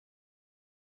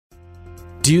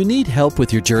Do you need help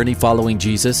with your journey following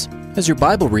Jesus? Has your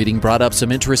Bible reading brought up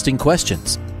some interesting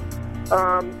questions?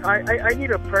 I need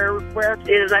a prayer request.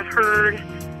 I've heard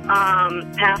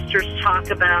pastors talk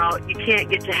about you can't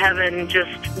get to heaven just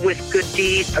with good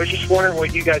deeds. I was just wondering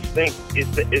what you guys think.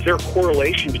 Is there a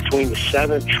correlation between the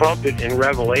seventh trumpet in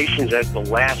Revelations as the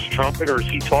last trumpet, or is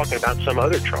he talking about some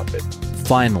other trumpet?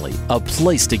 Finally, a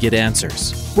place to get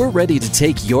answers. We're ready to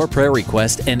take your prayer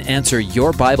request and answer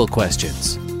your Bible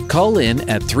questions. Call in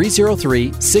at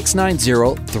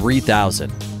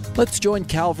 303-690-3000. Let's join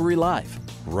Calvary Live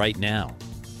right now.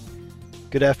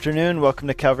 Good afternoon. Welcome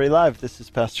to Calvary Live. This is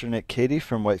Pastor Nick Cady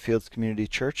from Whitefields Community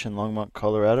Church in Longmont,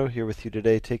 Colorado, here with you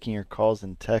today taking your calls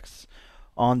and texts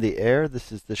on the air.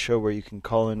 This is the show where you can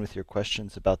call in with your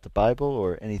questions about the Bible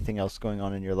or anything else going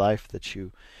on in your life that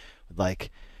you would like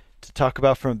to talk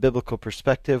about from a biblical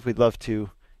perspective. We'd love to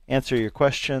answer your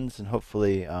questions and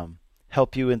hopefully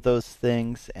help you in those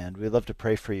things, and we'd love to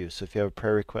pray for you. So if you have a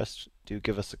prayer request, do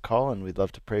give us a call, and we'd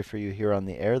love to pray for you here on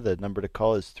the air. The number to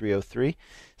call is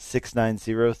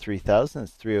 303-690-3000.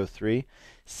 It's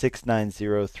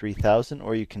 303-690-3000,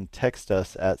 or you can text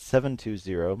us at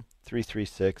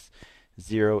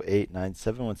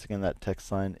 720-336-0897. Once again, that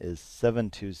text line is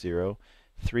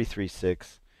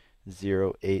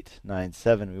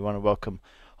 720-336-0897. We want to welcome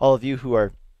all of you who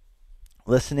are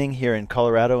listening here in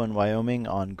Colorado and Wyoming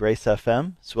on Grace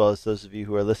FM, as well as those of you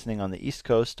who are listening on the East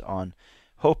Coast on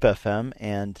Hope FM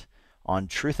and on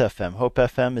Truth FM. Hope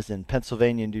FM is in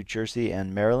Pennsylvania, New Jersey,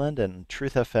 and Maryland, and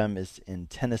Truth FM is in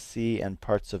Tennessee and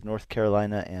parts of North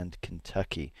Carolina and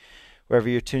Kentucky. Wherever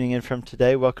you're tuning in from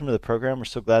today, welcome to the program. We're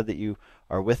so glad that you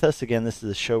are with us. Again, this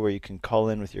is a show where you can call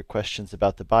in with your questions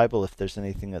about the Bible. If there's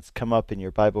anything that's come up in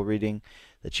your Bible reading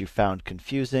that you found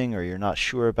confusing or you're not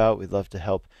sure about, we'd love to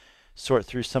help sort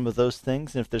through some of those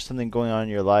things. And if there's something going on in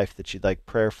your life that you'd like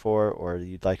prayer for or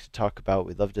you'd like to talk about,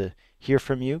 we'd love to hear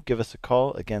from you. Give us a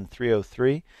call. Again,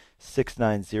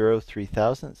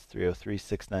 303-690-3000. It's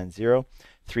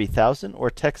 303-690-3000, or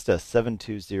text us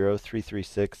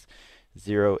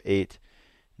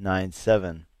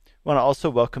 720-336-0897. We want to also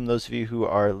welcome those of you who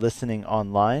are listening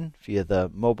online via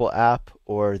the mobile app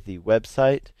or the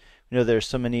website. We know there's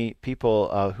so many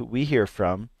people who we hear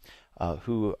from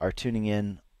who are tuning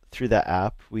in through that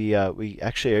app. We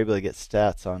actually are able to get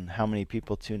stats on how many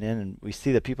people tune in, and we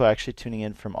see that people are actually tuning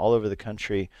in from all over the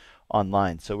country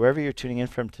online. So wherever you're tuning in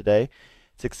from today,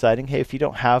 it's exciting. Hey, if you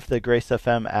don't have the Grace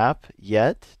FM app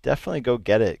yet, definitely go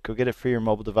get it. Go get it for your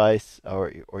mobile device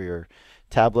or your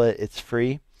tablet. It's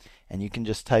free, and you can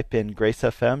just type in Grace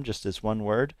FM just as one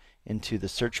word into the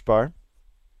search bar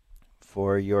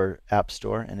for your app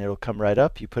store, and it'll come right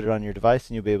up. You put it on your device,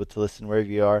 and you'll be able to listen wherever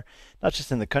you are, not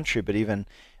just in the country, but even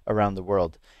around the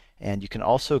world. And you can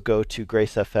also go to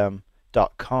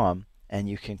gracefm.com, and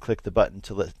you can click the button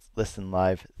to listen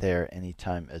live there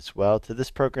anytime as well, to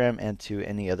this program and to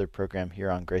any other program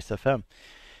here on Grace FM.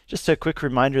 Just a quick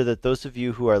reminder that those of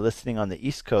you who are listening on the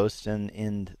East Coast and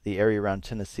in the area around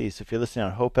Tennessee, so if you're listening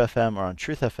on Hope FM or on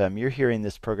Truth FM, you're hearing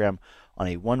this program on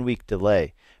a 1-week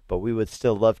delay. But we would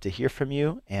still love to hear from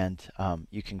you, and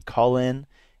you can call in,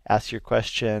 ask your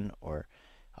question, or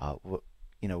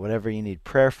whatever you need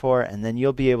prayer for, and then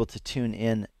you'll be able to tune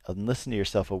in and listen to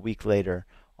yourself a week later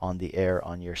on the air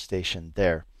on your station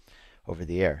there over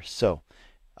the air. So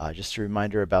just a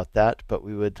reminder about that, but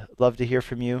we would love to hear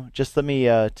from you. Just let me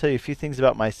tell you a few things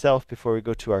about myself before we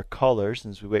go to our callers,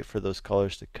 as we wait for those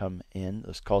calls to come in.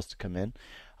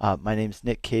 My name is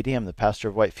Nick Cady. I'm the pastor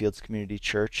of Whitefields Community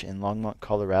Church in Longmont,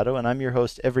 Colorado, and I'm your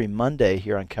host every Monday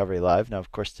here on Calvary Live. Now,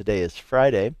 of course, today is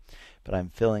Friday, but I'm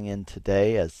filling in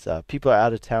today as people are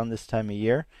out of town this time of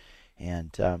year,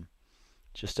 and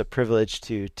just a privilege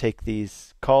to take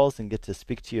these calls and get to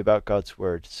speak to you about God's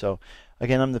Word. So,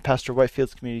 again, I'm the pastor of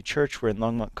Whitefields Community Church. We're in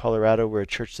Longmont, Colorado. We're a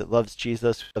church that loves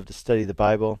Jesus. We love to study the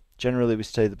Bible. Generally, we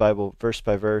study the Bible verse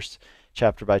by verse,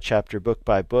 chapter by chapter, book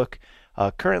by book.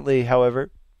 Currently, however,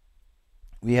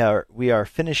 we are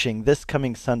finishing this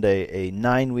coming Sunday a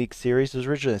 9-week series. It was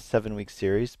originally a 7-week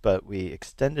series, but we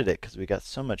extended it because we got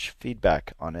so much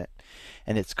feedback on it.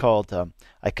 And it's called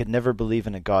I Could Never Believe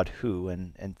in a God Who.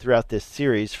 And throughout this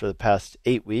series for the past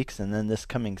 8 weeks, and then this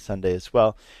coming Sunday as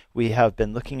well, we have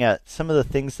been looking at some of the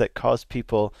things that cause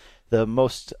people the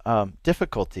most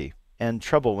difficulty and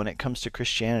trouble when it comes to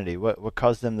Christianity, what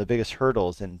caused them the biggest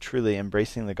hurdles in truly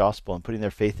embracing the gospel and putting their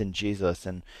faith in Jesus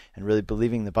and really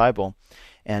believing the Bible.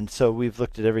 And so we've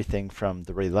looked at everything from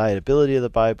the reliability of the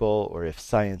Bible, or if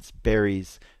science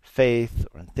buries faith,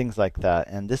 or things like that.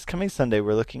 And this coming Sunday,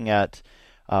 we're looking at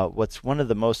what's one of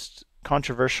the most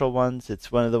controversial ones.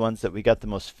 It's one of the ones that we got the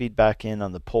most feedback in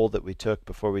on the poll that we took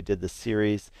before we did the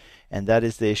series, and that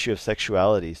is the issue of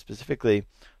sexuality, specifically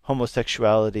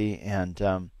homosexuality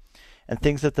and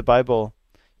things that the Bible,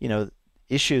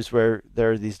 issues where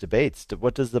there are these debates.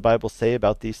 What does the Bible say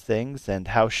about these things, and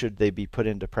how should they be put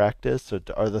into practice? So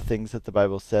are the things that the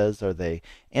Bible says, are they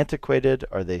antiquated?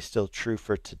 Are they still true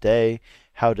for today?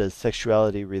 How does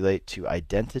sexuality relate to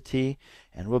identity?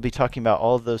 And we'll be talking about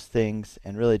all of those things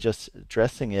and really just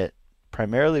addressing it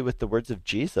primarily with the words of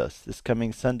Jesus this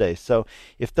coming Sunday. So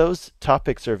if those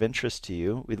topics are of interest to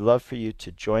you, we'd love for you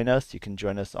to join us. You can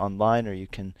join us online, or you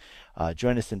can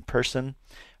join us in person.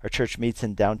 Our church meets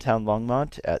in downtown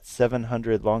Longmont at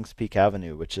 700 Longs Peak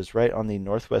Avenue, which is right on the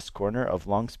northwest corner of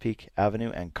Longs Peak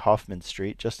Avenue and Kaufman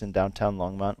Street, just in downtown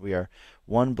Longmont. We are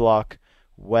one block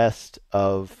west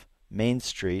of Main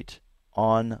Street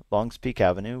on Longs Peak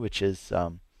Avenue, which is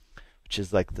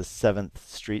like the 7th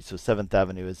Street. So 7th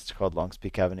Avenue is called Longs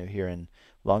Peak Avenue here in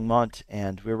Longmont.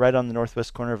 And we're right on the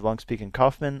northwest corner of Longs Peak and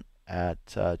Kaufman at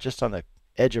just on the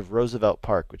edge of Roosevelt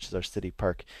Park, which is our city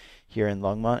park here in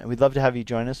Longmont. And we'd love to have you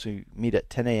join us. We meet at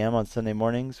 10 a.m. on Sunday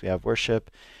mornings. We have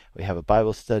worship. We have a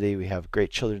Bible study. We have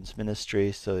great children's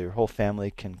ministry, so your whole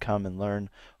family can come and learn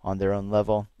on their own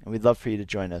level. And we'd love for you to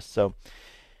join us. So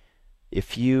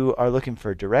if you are looking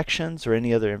for directions or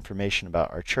any other information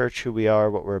about our church, who we are,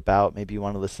 what we're about, maybe you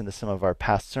want to listen to some of our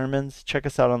past sermons, check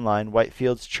us out online,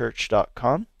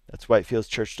 whitefieldschurch.com. That's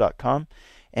whitefieldschurch.com.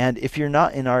 And if you're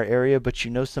not in our area, but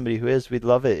you know somebody who is, we'd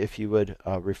love it if you would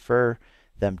refer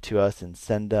them to us and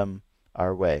send them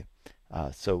our way.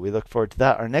 So we look forward to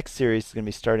that. Our next series is going to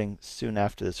be starting soon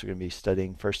after this. We're going to be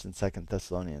studying 1st and 2nd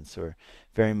Thessalonians. So we're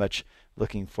very much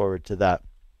looking forward to that.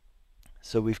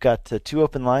 So we've got 2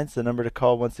 open lines. The number to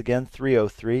call, once again,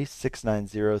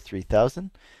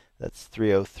 303-690-3000. That's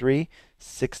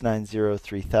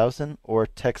 303-690-3000. Or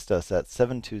text us at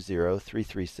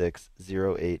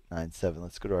 720-336-0897.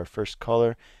 Let's go to our first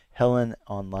caller, Helen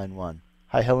on line 1.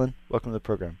 Hi, Helen. Welcome to the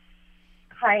program.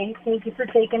 Hi. Thank you for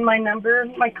taking my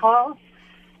call.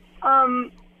 I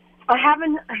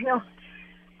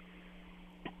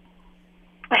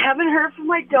haven't heard from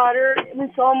my daughter, and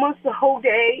it's almost a whole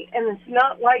day, and it's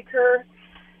not like her.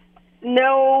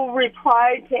 No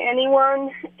reply to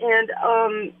anyone, and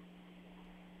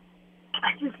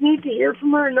I just need to hear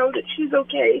from her and know that she's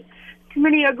okay. Too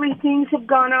many ugly things have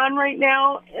gone on right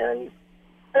now, and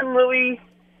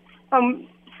I'm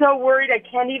so worried I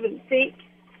can't even think.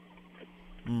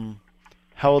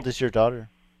 How old is your daughter?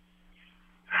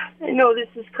 I know this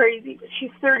is crazy, but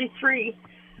she's 33.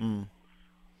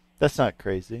 That's not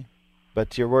crazy,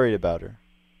 but you're worried about her.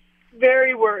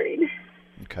 Very worried.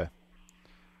 Okay.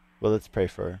 Well, let's pray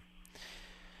for her.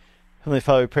 Heavenly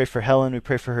Father, we pray for Helen. We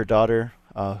pray for her daughter,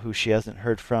 who she hasn't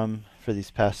heard from for this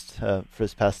past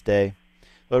day.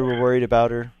 Lord, we're worried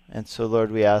about her, and so, Lord,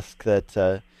 we ask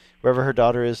that wherever her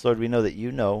daughter is, Lord, we know that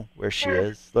you know where she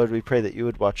is. Lord, we pray that you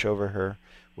would watch over her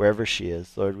wherever she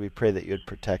is. Lord, we pray that you would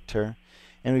protect her,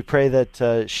 and we pray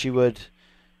that she would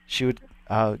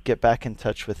get back in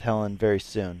touch with Helen very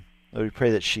soon. Lord, we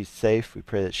pray that she's safe. We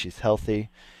pray that she's healthy.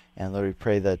 And Lord, we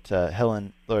pray that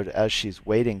Helen, Lord, as she's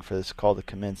waiting for this call to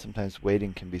come in, sometimes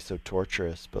waiting can be so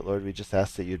torturous. But Lord, we just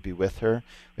ask that you'd be with her.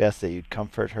 We ask that you'd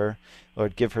comfort her.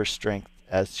 Lord, give her strength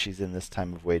as she's in this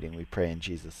time of waiting. We pray in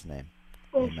Jesus' name.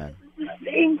 Amen.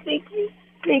 Thank you.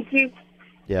 Thank you.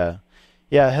 Yeah,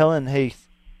 Helen, hey,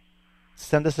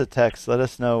 send us a text. Let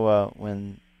us know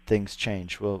when things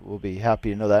change. We'll be happy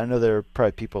to know that. I know there are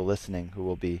probably people listening who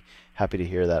will be happy to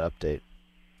hear that update.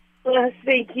 Yes,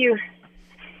 thank you.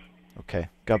 Okay.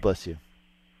 God bless you.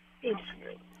 Thanks.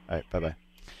 All right. Bye-bye.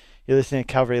 You're listening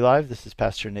to Calvary Live. This is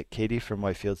Pastor Nick Cady from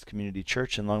Whitefields Community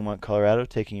Church in Longmont, Colorado,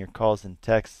 taking your calls and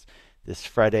texts this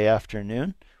Friday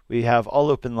afternoon. We have all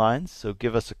open lines, so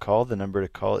give us a call. The number to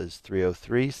call is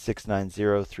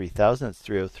 303-690-3000. It's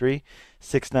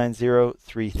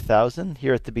 303-690-3000.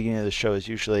 Here at the beginning of the show is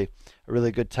usually a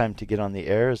really good time to get on the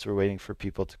air as we're waiting for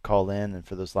people to call in and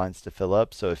for those lines to fill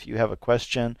up. So if you have a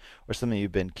question or something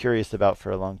you've been curious about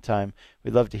for a long time,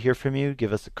 we'd love to hear from you.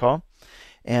 Give us a call.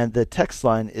 And the text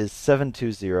line is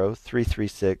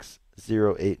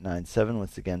 720-336-0897.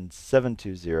 Once again,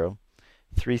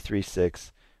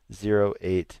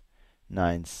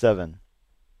 720-336-0897.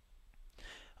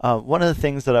 One of the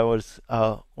things that I was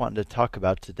wanting to talk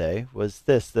about today was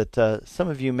this, that some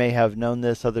of you may have known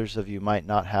this, others of you might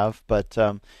not have, but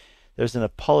there's an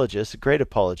apologist, a great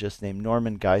apologist named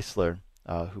Norman Geisler,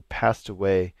 who passed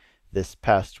away this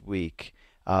past week.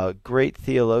 Great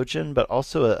theologian, but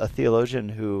also a theologian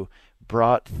who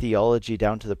brought theology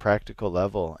down to the practical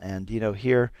level. And,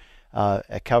 here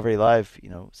at Calvary Live,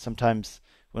 sometimes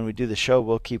when we do the show,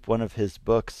 we'll keep one of his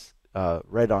books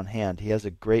right on hand. He has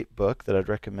a great book that I'd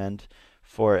recommend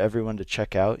for everyone to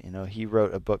check out. He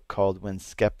wrote a book called When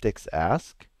Skeptics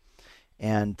Ask,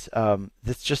 and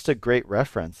it's just a great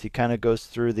reference. He kind of goes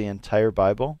through the entire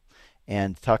Bible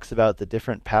and talks about the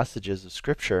different passages of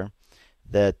Scripture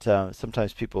that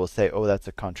sometimes people will say, oh, that's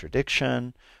a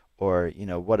contradiction, or,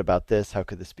 what about this? How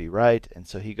could this be right? And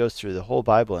so he goes through the whole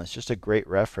Bible, and it's just a great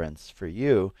reference for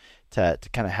you to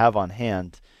kind of have on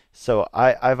hand. So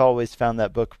I've always found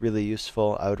that book really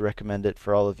useful. I would recommend it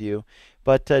for all of you.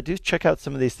 But do check out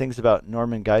some of these things about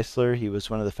Norman Geisler. He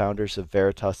was one of the founders of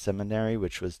Veritas Seminary,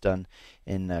 which was done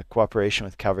in cooperation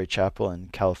with Calvary Chapel in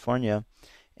California.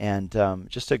 And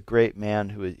just a great man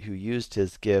who used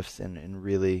his gifts in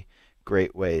really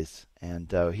great ways.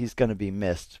 And he's going to be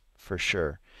missed for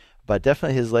sure. But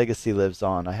definitely his legacy lives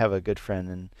on. I have a good friend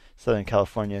in Southern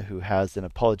California who has an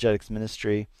apologetics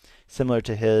ministry similar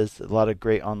to his, a lot of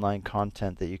great online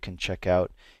content that you can check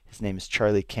out. His name is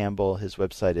Charlie Campbell. His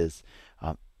website is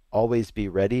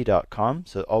alwaysbeready.com,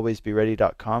 so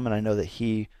alwaysbeready.com. And I know that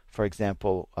he, for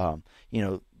example,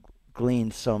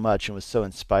 gleaned so much and was so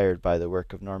inspired by the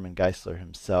work of Norman Geisler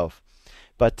himself.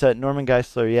 But Norman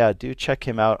Geisler, do check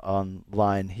him out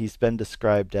online. He's been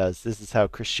described as, this is how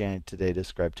Christianity Today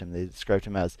described him. They described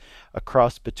him as a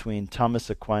cross between Thomas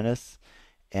Aquinas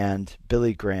and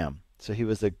Billy Graham. So he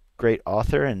was a great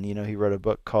author, and he wrote a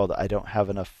book called I Don't Have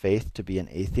Enough Faith to Be an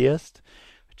Atheist,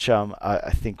 which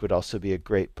I think would also be a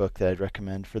great book that I'd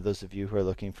recommend for those of you who are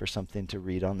looking for something to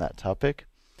read on that topic.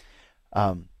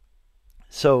 Do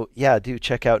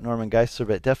check out Norman Geisler,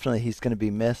 but definitely he's going to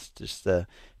be missed. Just the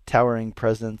towering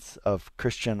presence of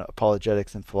Christian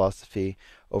apologetics and philosophy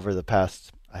over the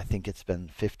past, I think it's been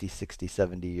 50, 60,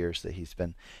 70 years that he's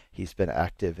been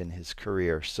active in his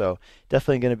career. So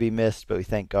definitely going to be missed, but we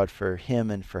thank God for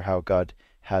him and for how God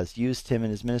has used him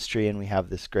in his ministry, and we have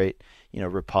this great,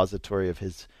 repository of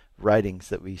his writings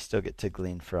that we still get to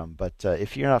glean from. But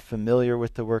if you're not familiar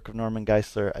with the work of Norman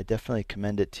Geisler, I definitely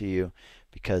commend it to you,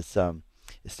 because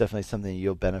it's definitely something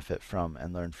you'll benefit from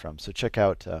and learn from. So check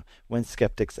out When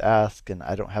Skeptics Ask and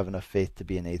I Don't Have Enough Faith to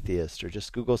Be an Atheist, or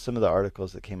just Google some of the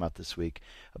articles that came out this week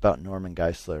about Norman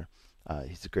Geisler.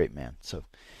 He's a great man. So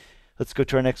let's go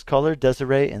to our next caller,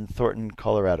 Desiree in Thornton,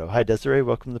 Colorado. Hi, Desiree.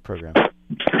 Welcome to the program.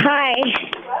 Hi.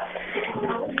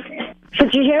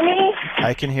 Could you hear me?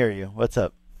 I can hear you. What's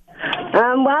up?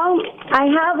 Well, I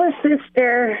have a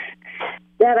sister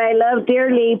that I love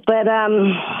dearly, but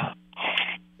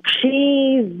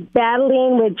she's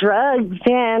battling with drugs,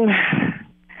 and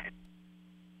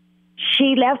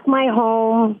she left my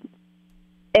home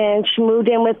and she moved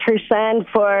in with her son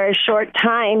for a short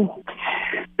time.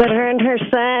 But her and her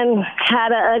son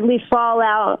had an ugly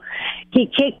fallout. He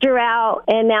kicked her out,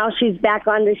 and now she's back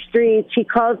on the streets. She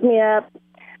calls me up.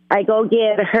 I go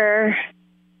get her.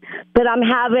 But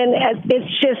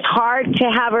it's just hard to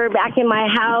have her back in my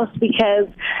house, because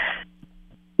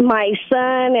my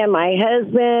son and my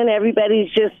husband,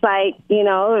 everybody's just like,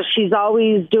 she's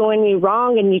always doing you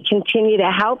wrong, and you continue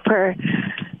to help her.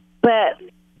 But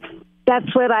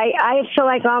that's what I feel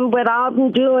like what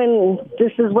I'm doing.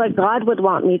 This is what God would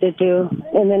want me to do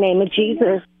in the name of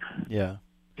Jesus. Yeah.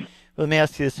 Well, let me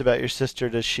ask you this about your sister.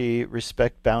 Does she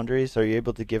respect boundaries? Are you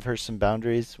able to give her some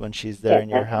boundaries when she's there in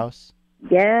your house?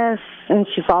 Yes, and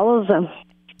she follows them.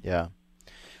 Yeah.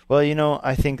 Well,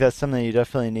 I think that's something you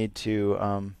definitely need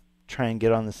to try and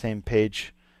get on the same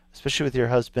page, especially with your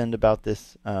husband about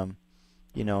this. I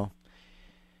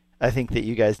think that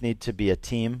you guys need to be a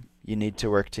team. You need to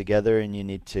work together, and you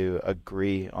need to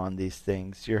agree on these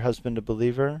things. Your husband a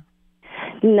believer?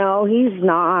 No, he's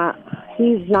not.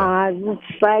 He's not.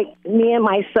 It's like me and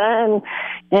my son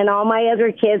and all my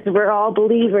other kids, we're all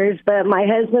believers, but my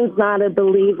husband's not a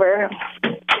believer.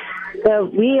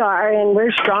 But we are, and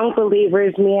we're strong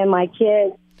believers, me and my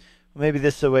kids. Maybe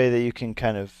this is a way that you can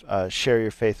kind of share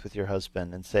your faith with your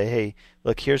husband and say, hey,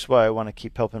 look, here's why I want to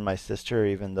keep helping my sister,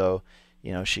 even though,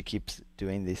 she keeps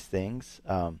doing these things.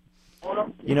 At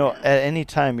any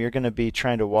time you're going to be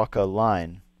trying to walk a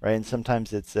line, right? And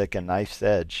sometimes it's like a knife's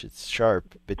edge. It's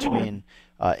sharp between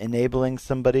enabling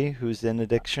somebody who's in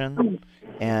addiction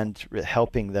and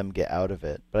helping them get out of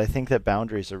it. But I think that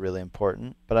boundaries are really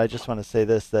important. But I just want to say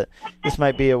that this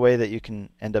might be a way that you can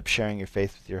end up sharing your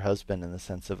faith with your husband, in the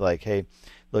sense of like, hey,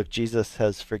 look, Jesus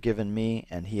has forgiven me,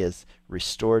 and he has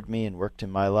restored me and worked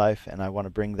in my life, and I want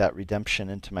to bring that redemption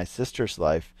into my sister's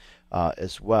life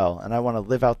as well. And I want to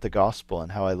live out the gospel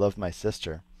and how I love my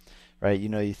sister. right?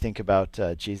 You think about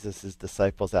Jesus'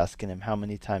 disciples asking him how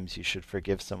many times you should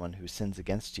forgive someone who sins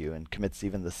against you and commits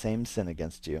even the same sin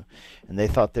against you. And they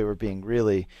thought they were being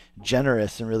really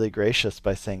generous and really gracious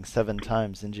by saying 7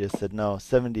 times. And Jesus said, no,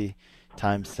 70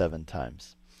 times 7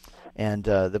 times. And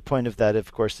the point of that,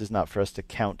 of course, is not for us to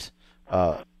count,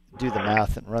 do the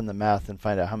math and run the math and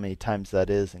find out how many times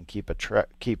that is and keep a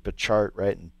chart,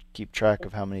 right, and keep track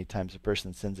of how many times a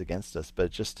person sins against us, but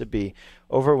just to be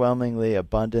overwhelmingly,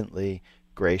 abundantly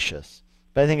gracious.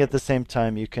 But I think at the same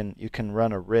time, you can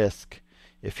run a risk,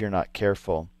 if you're not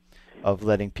careful, of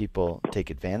letting people take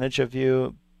advantage of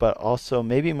you, but also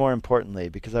maybe more importantly,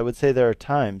 because I would say there are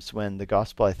times when the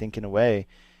gospel, I think in a way,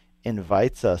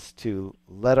 invites us to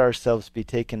let ourselves be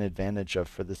taken advantage of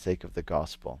for the sake of the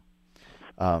gospel.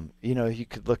 You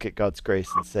could look at God's grace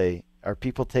and say, are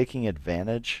people taking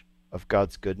advantage of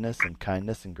God's goodness and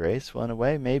kindness and grace? Well, in a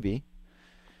way, maybe.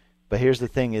 But here's the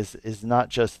thing is not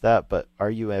just that, but are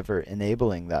you ever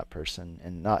enabling that person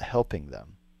and not helping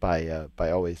them by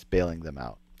always bailing them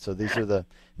out? So these are the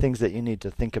things that you need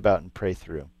to think about and pray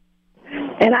through.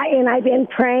 And I've been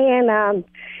praying.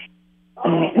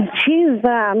 She's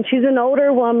an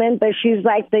older woman, but she's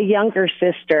like the younger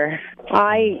sister.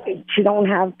 She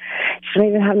don't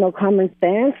even have no common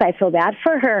sense. I feel bad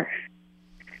for her.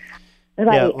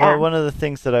 Yeah, well, one of the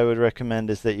things that I would recommend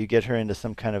is that you get her into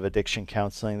some kind of addiction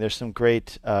counseling. There's some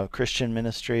great Christian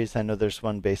ministries. I know there's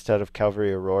one based out of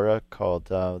Calvary Aurora called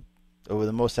The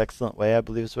Most Excellent Way, I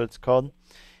believe is what it's called.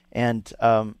 And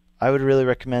I would really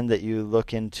recommend that you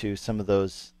look into some of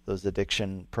those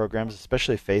addiction programs,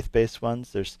 especially faith-based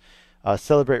ones. There's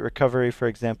Celebrate Recovery, for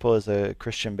example, is a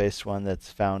Christian-based one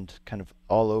that's found kind of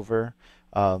all over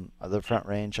the Front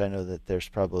Range. I know that there's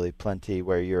probably plenty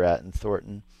where you're at in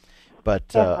Thornton.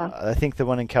 But I think the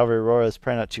one in Calvary Aurora is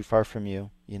probably not too far from you,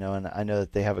 and I know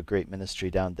that they have a great ministry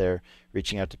down there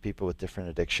reaching out to people with different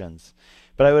addictions.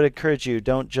 But I would encourage you,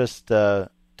 don't just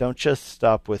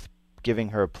stop with giving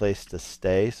her a place to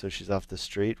stay so she's off the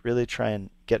street. Really try and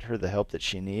get her the help that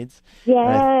she needs.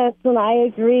 Yes, and I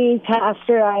agree,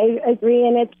 Pastor. I agree,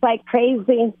 and it's like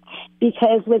crazy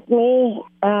because with me,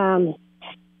 I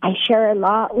share a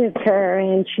lot with her,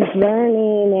 and she's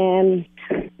learning. And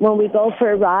when we go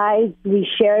for rides, we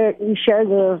share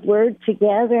the word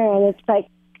together, and it's like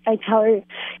I tell her,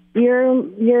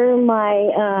 "You're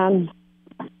my."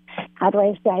 How do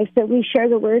I say? I said we share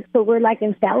the word, so we're like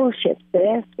in fellowship.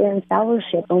 Sis, we're in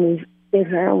fellowship, and we sit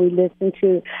here and we listen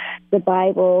to the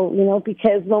Bible.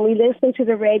 Because when we listen to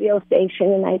the radio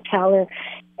station, and I tell her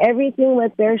everything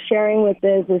what they're sharing with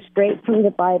us is straight from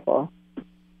the Bible.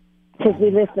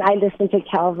 Because I listen to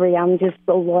Calvary. I'm just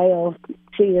so loyal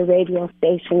to your radio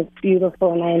station. It's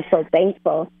beautiful, and I am so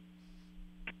thankful.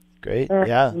 Great.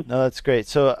 Yeah, no, that's great.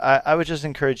 So I would just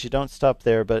encourage you, don't stop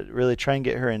there, but really try and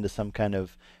get her into some kind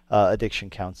of addiction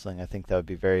counseling. I think that would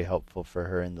be very helpful for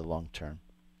her in the long term.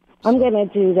 I'm going to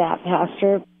do that,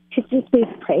 Pastor. Could you please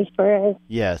pray for us?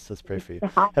 Yes, let's pray for you.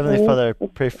 Heavenly Father, I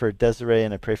pray for Desiree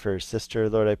and I pray for her sister.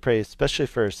 Lord, I pray especially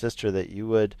for her sister that you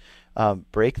would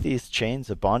break these chains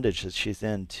of bondage that she's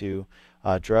in to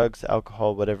drugs,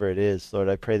 alcohol, whatever it is. Lord,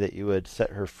 I pray that you would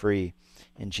set her free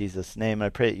in Jesus' name. I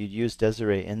pray that you'd use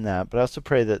Desiree in that, but I also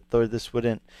pray that, Lord, this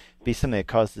wouldn't be something that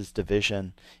causes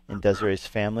division in Desiree's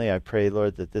family. I pray,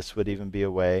 Lord, that this would even be a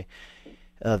way,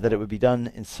 that it would be done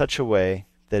in such a way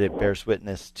that it bears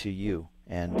witness to you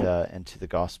and to the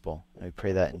gospel. And we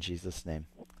pray that in Jesus' name.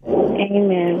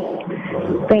 Amen.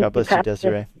 God bless you,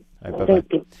 Desiree. All right, bye-bye.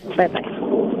 Thank you.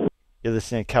 Bye-bye. You're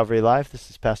listening to Calvary Live. This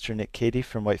is Pastor Nick Cady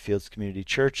from Whitefields Community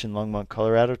Church in Longmont,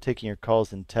 Colorado, taking your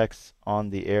calls and texts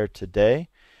on the air today.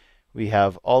 We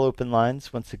have all open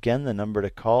lines. Once again, the number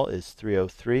to call is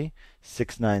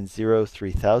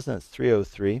 303-690-3000. That's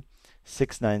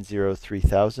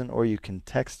 303-690-3000. Or you can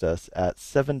text us at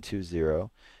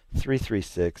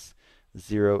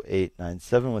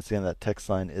 720-336-0897. Once again, that text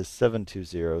line is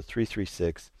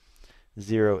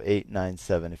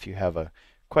 720-336-0897. If you have a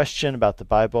question about the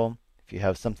Bible, if you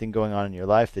have something going on in your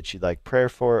life that you'd like prayer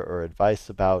for or advice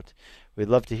about, we'd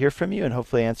love to hear from you and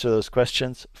hopefully answer those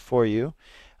questions for you.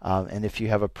 And if you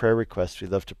have a prayer request,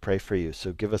 we'd love to pray for you.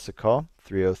 So give us a call,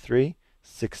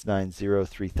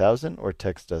 303-690-3000, or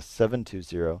text us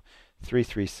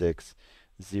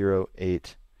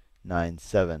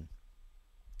 720-336-0897.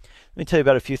 Let me tell you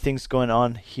about a few things going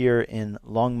on here in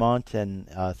Longmont and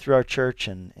through our church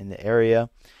and in the area.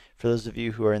 For those of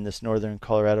you who are in this northern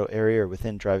Colorado area or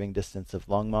within driving distance of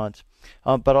Longmont,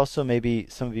 but also maybe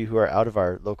some of you who are out of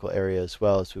our local area as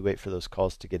well as we wait for those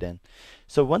calls to get in.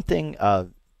 So one thing,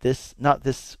 not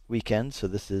this weekend, so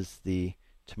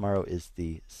tomorrow is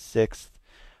the 6th.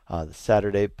 the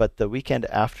Saturday. But the weekend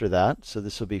after that, so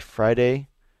this will be Friday,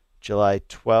 July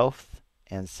 12th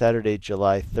and Saturday,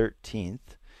 July 13th,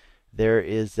 there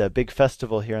is a big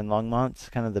festival here in Longmont. It's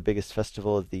kind of the biggest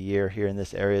festival of the year here in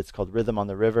this area. It's called Rhythm on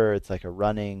the River. It's like a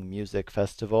running music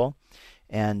festival.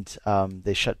 And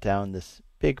they shut down this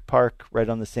big park right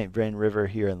on the St. Vrain River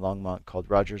here in Longmont called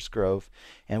Rogers Grove.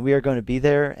 And we are going to be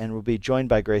there, and we'll be joined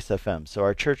by Grace FM. So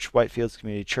our church, Whitefields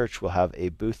Community Church, will have a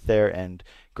booth there, and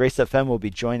Grace FM will be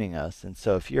joining us. And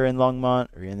so if you're in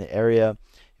Longmont or you're in the area,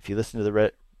 if you listen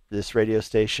to this radio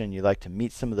station, you'd like to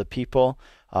meet some of the people,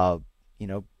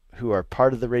 who are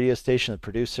part of the radio station, the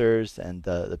producers and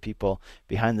the people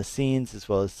behind the scenes, as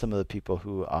well as some of the people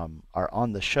who are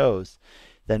on the shows,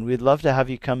 then we'd love to have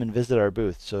you come and visit our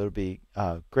booth. So it'll be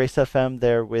Grace FM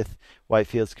there with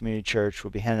Whitefields Community Church.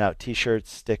 We'll be handing out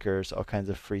t-shirts, stickers, all kinds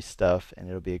of free stuff, and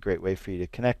it'll be a great way for you to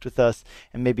connect with us.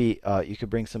 And maybe you could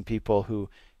bring some people who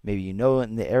maybe you know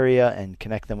in the area and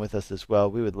connect them with us as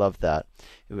well. We would love that.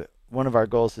 One of our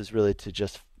goals is really to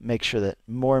just make sure that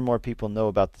more and more people know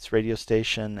about this radio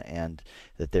station and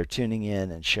that they're tuning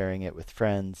in and sharing it with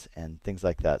friends and things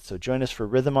like that. So join us for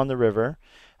Rhythm on the River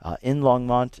in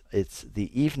Longmont. It's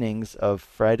the evenings of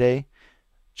Friday,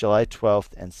 July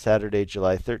 12th and Saturday,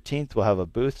 July 13th. We'll have a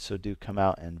booth, so do come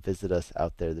out and visit us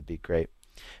out there. That'd be great.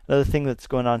 Another thing that's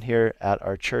going on here at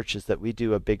our church is that we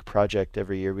do a big project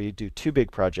every year. We do 2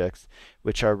 big projects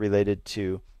which are related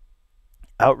to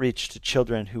outreach to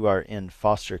children who are in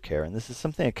foster care. And this is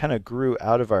something that kind of grew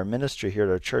out of our ministry here at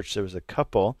our church. There was a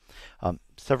couple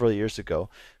several years ago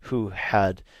who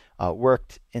had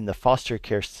worked in the foster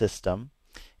care system,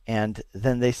 and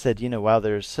then they said, wow,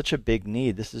 there's such a big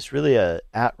need. This is really a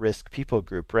at-risk people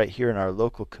group right here in our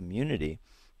local community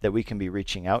that we can be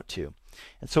reaching out to.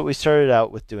 And so what we started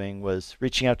out with doing was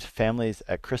reaching out to families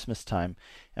at Christmas time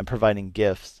and providing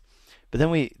gifts. But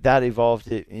then that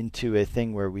evolved into a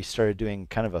thing where we started doing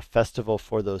kind of a festival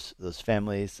for those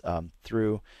families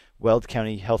through Weld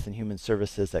County Health and Human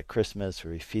Services at Christmas,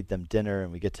 where we feed them dinner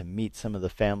and we get to meet some of the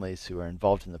families who are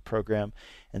involved in the program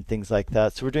and things like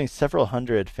that. So we're doing several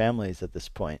hundred families at this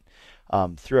point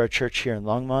through our church here in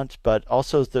Longmont. But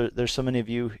also there's so many of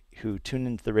you who tune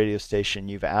into the radio station.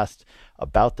 You've asked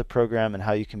about the program and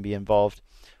how you can be involved.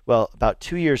 Well, about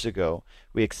 2 years ago,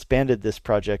 we expanded this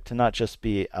project to not just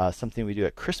be something we do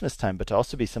at Christmas time, but to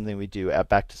also be something we do at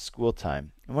back to school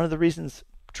time. And one of the reasons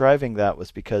driving that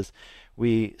was because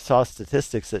we saw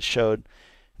statistics that showed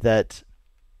that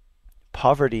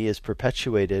poverty is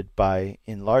perpetuated by,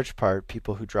 in large part,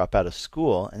 people who drop out of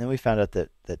school. And then we found out that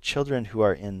children who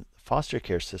are in the foster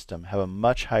care system have a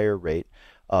much higher rate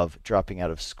of dropping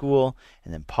out of school,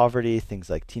 and then poverty, things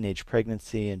like teenage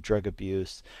pregnancy and drug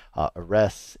abuse,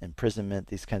 arrests, imprisonment,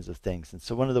 these kinds of things. And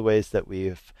so one of the ways that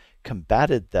we've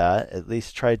combated that, at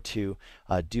least tried to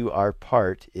do our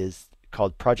part, is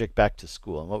called Project Back to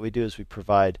School. And what we do is we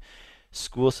provide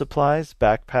school supplies,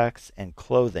 backpacks, and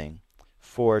clothing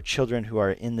for children who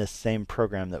are in this same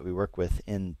program that we work with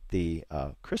in the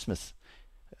Christmas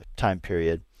time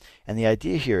period. And the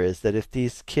idea here is that if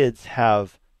these kids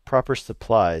have proper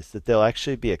supplies, that they'll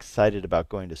actually be excited about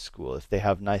going to school. If they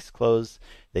have nice clothes,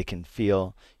 they can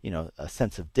feel, a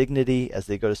sense of dignity as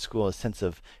they go to school, a sense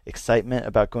of excitement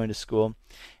about going to school.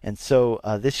 And so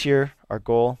this year, our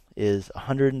goal is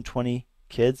 120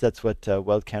 kids. That's what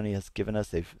Weld County has given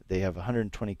us. They have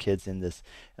 120 kids in this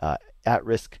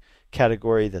at-risk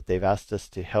category that they've asked us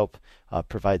to help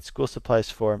provide school supplies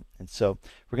for. And so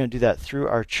we're going to do that through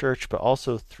our church, but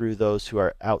also through those who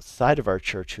are outside of our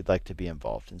church who'd like to be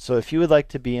involved. And so if you would like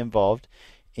to be involved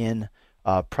in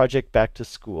Project Back to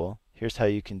School, here's how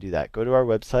you can do that. Go to our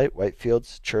website,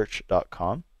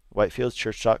 whitefieldschurch.com,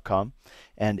 whitefieldschurch.com,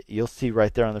 and you'll see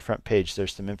right there on the front page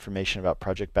there's some information about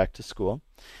Project Back to School.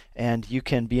 And you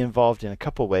can be involved in a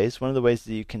couple ways. One of the ways is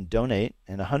that you can donate,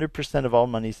 and 100% of all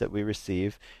monies that we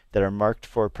receive that are marked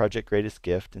for Project Greatest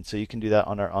Gift, and so you can do that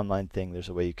on our online thing. There's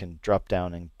a way you can drop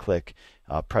down and click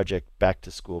Project Back to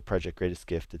School, Project Greatest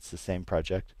Gift. It's the same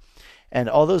project. And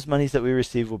all those monies that we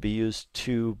receive will be used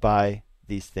to buy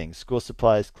these things, school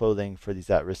supplies, clothing for these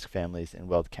at-risk families in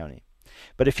Weld County.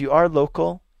 But if you are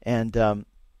local and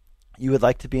you would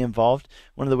like to be involved,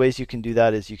 one of the ways you can do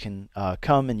that is you can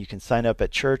come and you can sign up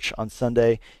at church on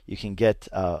Sunday. You can get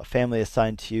a family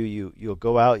assigned to you. You'll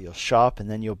go out, you'll shop, and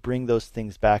then you'll bring those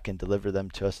things back and deliver them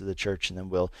to us at the church, and then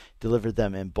we'll deliver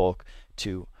them in bulk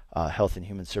to Health and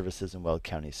Human Services in Weld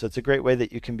County. So it's a great way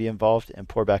that you can be involved and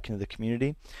pour back into the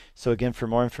community. So again, for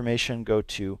more information, go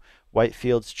to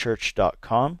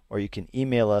whitefieldschurch.com, or you can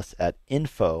email us at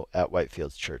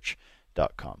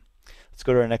info@whitefieldschurch.com. Let's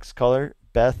go to our next caller,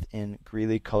 Beth in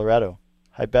Greeley, Colorado.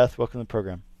 Hi, Beth. Welcome to the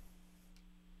program.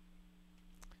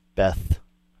 Beth,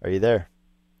 are you there?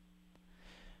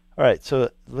 All right, so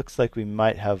it looks like we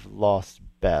might have lost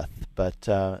Beth, but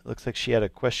it looks like she had a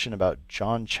question about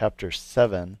John chapter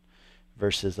 7,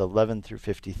 verses 11 through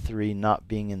 53 not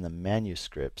being in the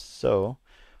manuscripts. So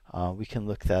we can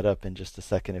look that up in just a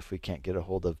second if we can't get a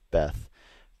hold of Beth.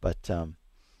 But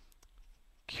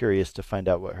curious to find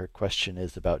out what her question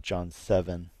is about John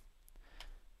 7,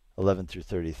 11 through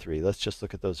 33. Let's just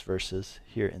look at those verses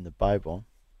here in the Bible.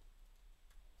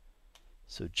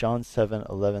 So John 7,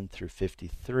 11 through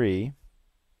 53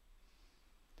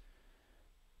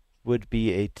 would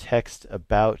be a text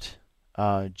about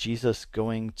Jesus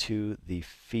going to the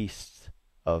Feast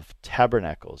of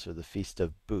Tabernacles, or the Feast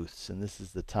of Booths. And this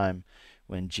is the time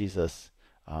when Jesus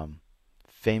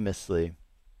famously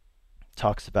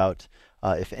talks about,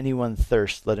 if anyone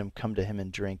thirsts, let him come to him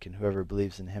and drink, and whoever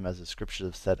believes in him, as the scriptures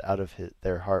have said, out of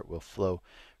their heart will flow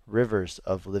rivers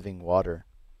of living water.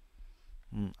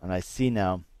 And I see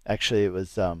now, actually it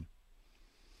was,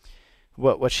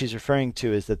 what she's referring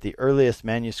to is that the earliest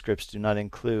manuscripts do not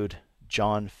include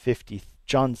John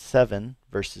 7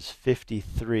 verses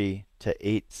 53 to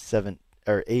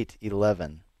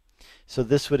 8:11. So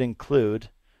this would include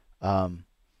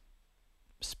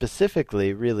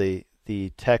specifically really the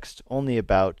text only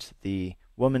about the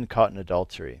woman caught in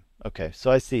adultery. Okay,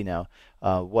 so I see now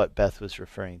what Beth was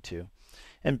referring to.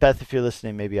 And Beth, if you're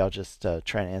listening, maybe I'll just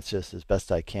try and answer this as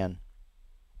best I can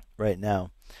right now.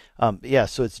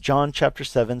 So it's John chapter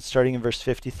 7, starting in verse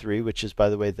 53, which is, by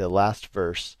the way, the last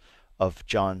verse of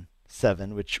John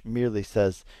 7, which merely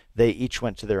says they each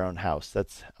went to their own house.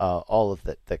 That's all of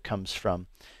that comes from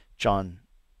John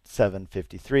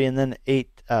 7:53. And then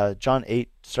John 8,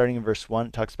 starting in verse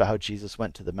 1, talks about how Jesus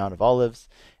went to the Mount of Olives,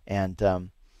 and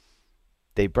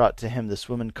they brought to him this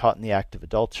woman caught in the act of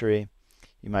adultery.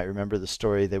 You might remember the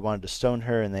story. They wanted to stone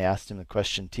her, and they asked him the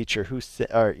question, "Teacher,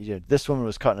 this woman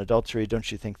was caught in adultery.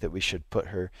 Don't you think that we should put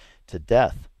her to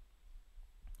death?"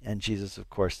 And Jesus,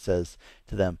 of course, says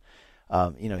to them,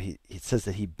 he says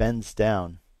that he bends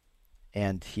down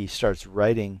and he starts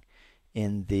writing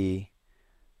in the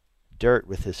dirt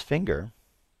with his finger.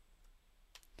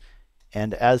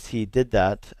 And as he did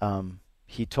that,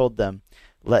 he told them,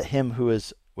 "Let him who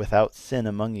is without sin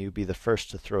among you be the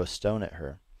first to throw a stone at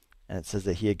her." And it says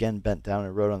that he again bent down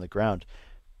and wrote on the ground.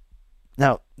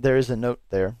 Now, there is a note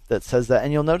there that says that,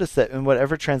 and you'll notice that in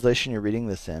whatever translation you're reading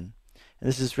this in, and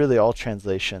this is really all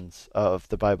translations of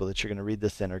the Bible that you're going to read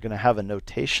this in, are going to have a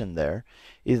notation there.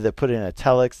 Either they put it in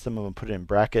italics, some of them put it in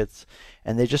brackets,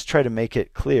 and they just try to make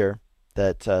it clear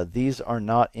that these are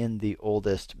not in the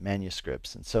oldest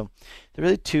manuscripts. And so there are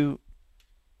really two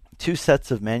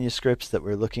sets of manuscripts that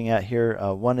we're looking at here.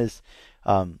 One is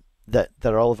that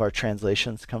all of our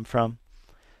translations come from.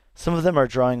 Some of them are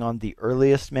drawing on the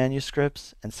earliest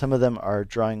manuscripts, and some of them are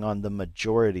drawing on the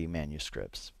majority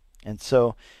manuscripts. And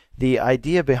so the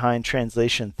idea behind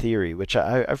translation theory, which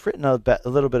I've written a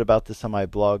little bit about this on my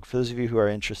blog. For those of you who are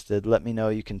interested, let me know.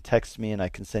 You can text me and I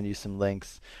can send you some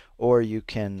links, or you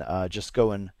can just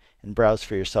go and browse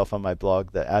for yourself on my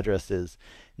blog. The address is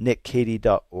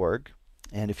nickcady.org.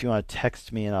 And if you want to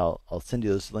text me, and I'll send you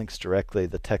those links directly,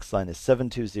 the text line is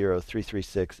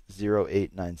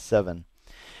 720-336-0897.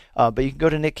 But you can go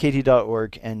to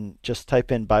nickcady.org and just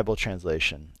type in Bible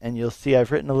translation. And you'll see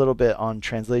I've written a little bit on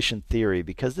translation theory,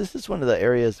 because this is one of the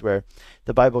areas where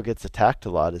the Bible gets attacked a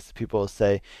lot, is people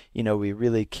say, we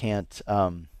really can't.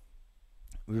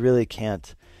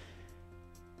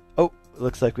 Oh,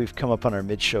 looks like we've come up on our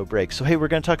mid-show break. So hey, we're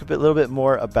going to talk a little bit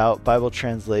more about Bible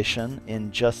translation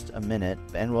in just a minute,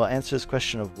 and we'll answer this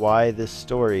question of why this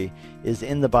story is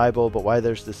in the Bible, but why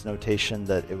there's this notation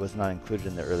that it was not included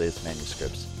in the earliest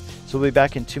manuscripts. So we'll be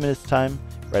back in 2 minutes' time,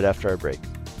 right after our break.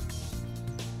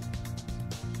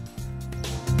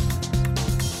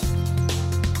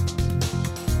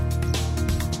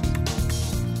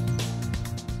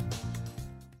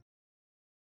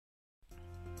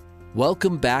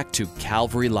 Welcome back to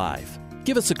Calvary Live.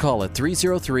 Give us a call at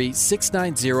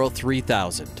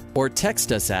 303-690-3000 or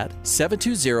text us at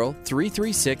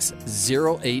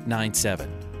 720-336-0897.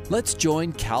 Let's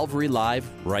join Calvary Live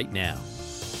right now.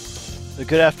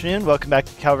 Good afternoon. Welcome back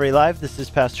to Calvary Live. This is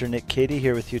Pastor Nick Cady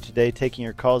here with you today, taking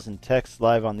your calls and texts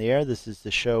live on the air. This is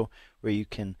the show where you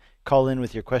can call in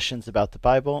with your questions about the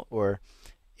Bible or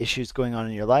issues going on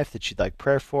in your life that you'd like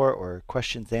prayer for or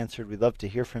questions answered. We'd love to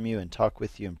hear from you and talk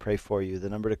with you and pray for you. The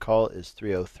number to call is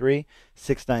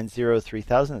 303-690-3000.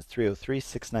 That's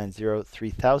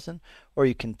 303-690-3000. Or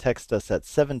you can text us at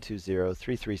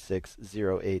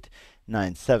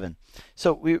 720-336-0897.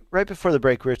 So right before the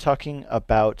break, we were talking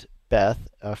about Beth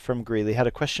from Greeley had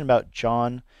a question about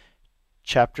John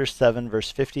chapter 7,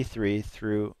 verse 53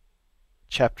 through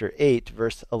chapter 8,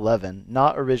 verse 11,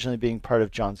 not originally being part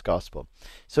of John's gospel.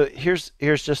 So here's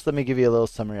just, let me give you a little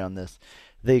summary on this.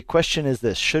 The question is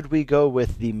this: should we go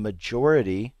with the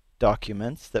majority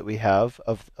documents that we have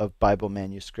of Bible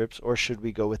manuscripts, or should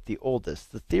we go with the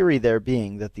oldest? The theory there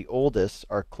being that the oldest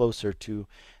are closer to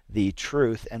the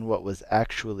truth and what was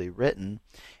actually written,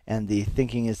 and the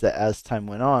thinking is that as time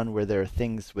went on, where there are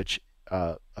things which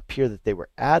appear that they were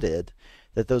added,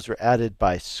 that those were added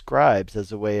by scribes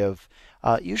as a way of,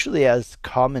 usually as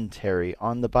commentary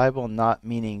on the Bible, not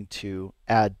meaning to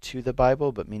add to the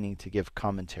Bible, but meaning to give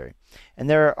commentary. And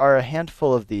there are a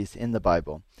handful of these in the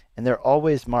Bible, and they're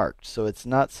always marked. So it's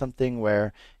not something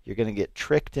where you're going to get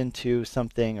tricked into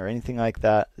something or anything like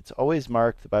that. It's always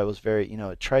marked. The Bible's very,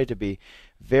 it tried to be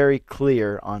very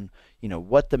clear on,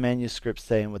 what the manuscripts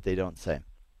say and what they don't say.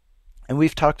 And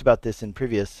we've talked about this in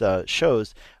previous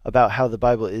shows about how the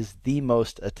Bible is the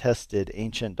most attested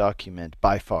ancient document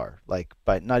by far,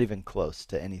 by not even close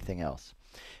to anything else.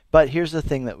 But here's the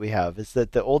thing that we have, is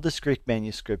that the oldest Greek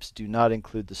manuscripts do not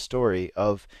include the story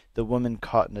of the woman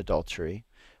caught in adultery,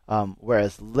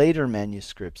 whereas later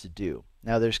manuscripts do.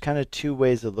 Now there's kind of two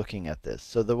ways of looking at this.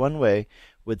 So the one way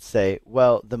would say,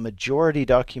 well, the majority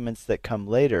documents that come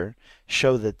later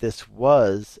show that this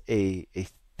was a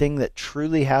thing that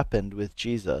truly happened with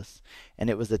Jesus,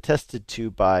 and it was attested to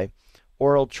by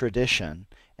oral tradition,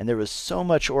 and there was so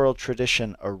much oral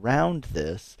tradition around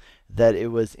this that it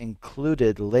was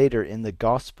included later in the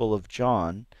Gospel of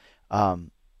John.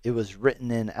 It was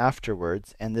written in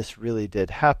afterwards, and this really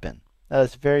did happen. Now,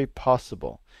 that's very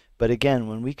possible. But again,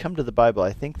 when we come to the Bible,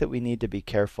 I think that we need to be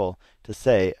careful to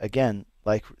say, again,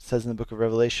 like it says in the book of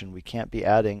Revelation, we can't be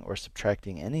adding or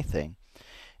subtracting anything.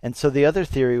 And so the other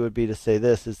theory would be to say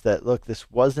this, is that, look,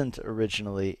 this wasn't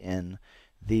originally in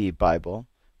the Bible,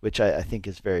 which I think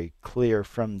is very clear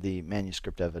from the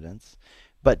manuscript evidence.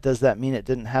 But does that mean it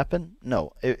didn't happen?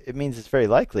 No, it means it's very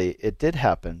likely it did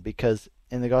happen, because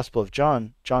in the Gospel of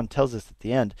John, John tells us at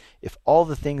the end, if all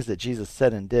the things that Jesus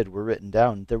said and did were written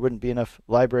down, there wouldn't be enough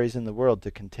libraries in the world to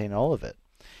contain all of it.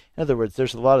 In other words,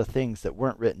 there's a lot of things that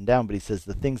weren't written down, but he says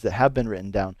the things that have been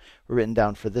written down were written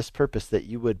down for this purpose, that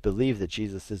you would believe that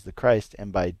Jesus is the Christ,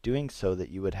 and by doing so that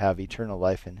you would have eternal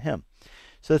life in him.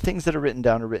 So the things that are written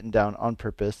down on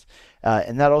purpose,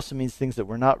 and that also means things that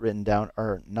were not written down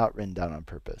are not written down on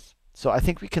purpose. So I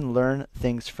think we can learn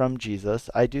things from Jesus.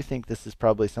 I do think this is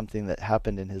probably something that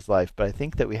happened in his life, but I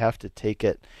think that we have to take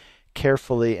it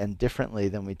carefully and differently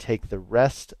than we take the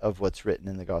rest of what's written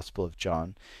in the Gospel of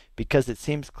John, because it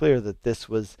seems clear that this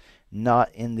was not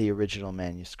in the original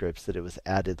manuscripts, that it was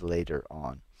added later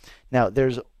on. Now,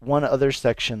 there's one other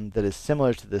section that is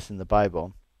similar to this in the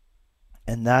Bible,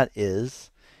 and that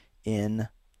is in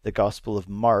the Gospel of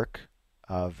Mark,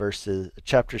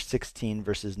 chapter 16,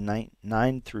 verses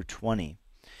 9 through 20,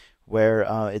 where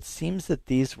it seems that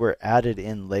these were added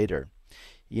in later.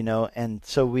 And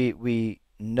so we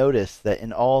notice that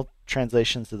in all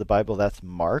translations of the Bible that's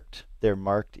marked. They're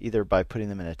marked either by putting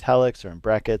them in italics or in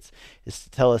brackets, is to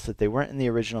tell us that they weren't in the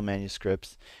original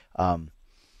manuscripts. And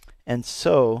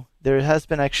so there has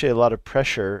been actually a lot of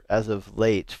pressure as of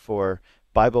late for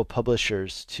Bible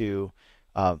publishers to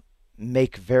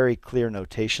make very clear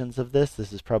notations of this.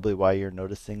 This is probably why you're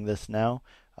noticing this now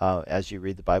as you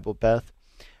read the Bible, Beth.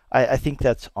 I think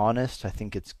that's honest. I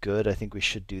think it's good. I think we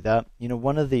should do that.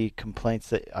 One of the complaints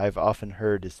that I've often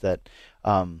heard is that,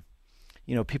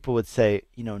 people would say,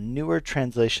 newer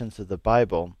translations of the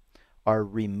Bible are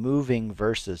removing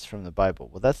verses from the Bible.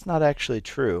 Well, that's not actually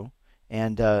true.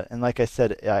 And like I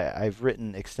said, I've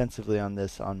written extensively on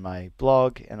this on my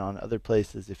blog and on other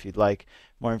places. If you'd like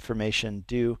more information,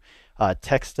 do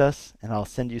text us, and I'll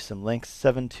send you some links,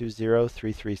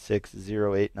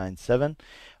 720-336-0897.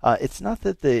 It's not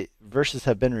that the verses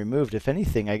have been removed. If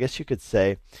anything, I guess you could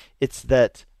say it's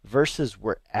that verses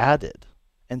were added.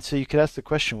 And so you could ask the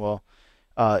question, well,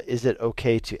 is it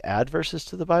okay to add verses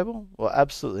to the Bible? Well,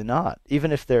 absolutely not.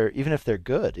 Even if they're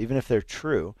good, even if they're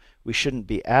true, we shouldn't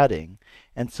be adding.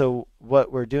 And so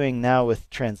what we're doing now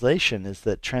with translation is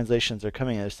that translations are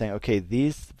coming and they're saying, okay,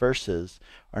 these verses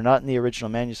are not in the original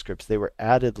manuscripts. They were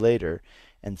added later.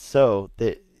 And so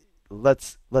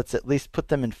let's at least put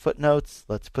them in footnotes.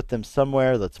 Let's put them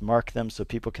somewhere. Let's mark them so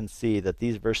people can see that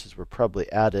these verses were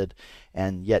probably added,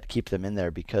 and yet keep them in there,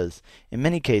 because in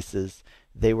many cases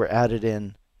they were added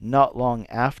in not long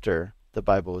after the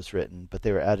Bible was written, but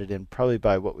they were added in probably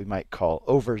by what we might call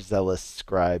overzealous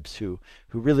scribes who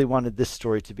really wanted this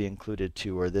story to be included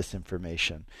too, or this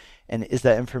information. And is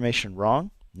that information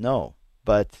wrong? No,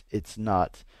 but it's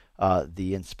not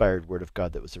the inspired Word of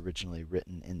God that was originally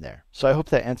written in there. So I hope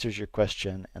that answers your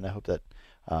question, and I hope that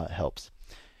helps.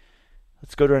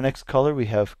 Let's go to our next caller. We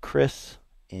have Chris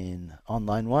on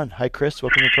line 1. Hi, Chris.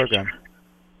 Welcome to the program.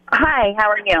 Hi, how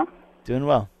are you? Doing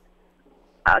well.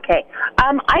 Okay.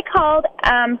 I called.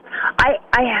 I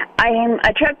am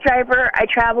a truck driver. I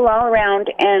travel all around,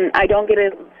 and I don't get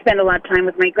to spend a lot of time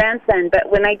with my grandson.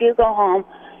 But when I do go home,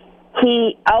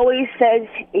 he always says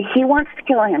he wants to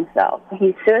kill himself.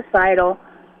 He's suicidal.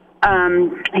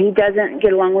 He doesn't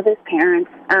get along with his parents.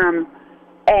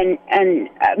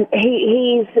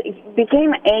 He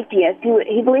became an atheist.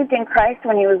 He believed in Christ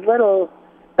when he was little,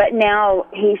 but now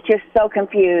he's just so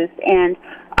confused. And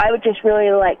I would just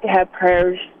really like to have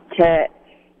prayers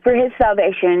for his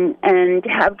salvation, and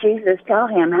have Jesus tell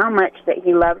him how much that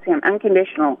he loves him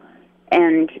unconditional,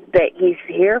 and that he's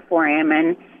here for him,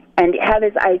 and have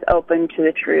his eyes open to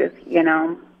the truth.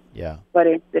 Yeah. What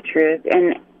is the truth?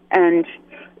 And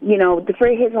for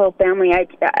his whole family,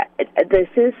 the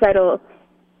suicidal.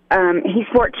 He's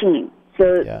 14,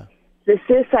 so yeah. The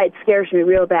suicide scares me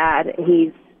real bad.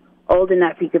 He's old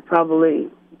enough; he could probably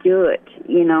do it,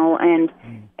 and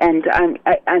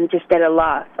I'm just at a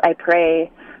loss. I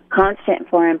pray constant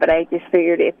for him, but I just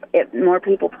figured if more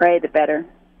people pray, the better.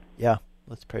 Yeah,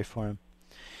 let's pray for him.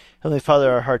 Heavenly Father,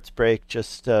 our hearts break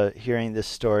just hearing this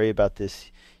story about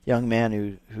this young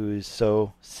man who's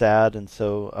so sad and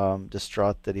so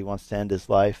distraught that he wants to end his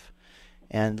life.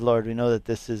 And Lord, we know that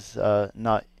this is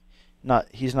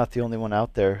he's not the only one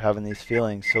out there having these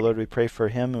feelings. So Lord, we pray for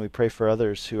him, and we pray for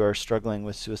others who are struggling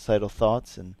with suicidal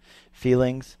thoughts and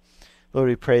feelings. Lord,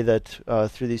 we pray that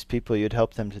through these people you'd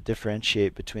help them to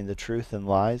differentiate between the truth and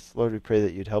lies. Lord, we pray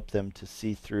that you'd help them to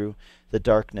see through the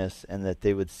darkness, and that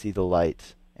they would see the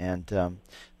light. And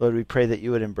Lord, we pray that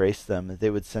you would embrace them, that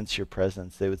they would sense your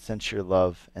presence, they would sense your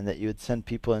love, and that you would send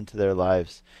people into their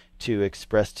lives to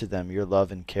express to them your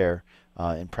love and care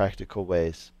in practical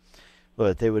ways.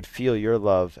 Lord, that they would feel your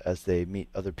love as they meet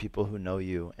other people who know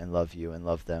you and love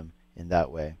them in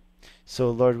that way. So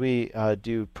Lord, we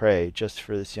do pray just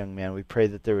for this young man. We pray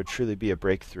that there would truly be a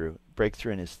breakthrough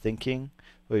in his thinking.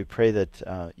 Lord, we pray that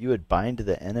you would bind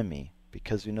the enemy,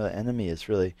 because we know the enemy is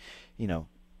really,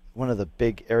 one of the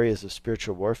big areas of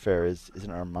spiritual warfare is in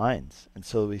our minds. And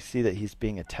so we see that he's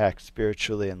being attacked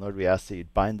spiritually, and Lord, we ask that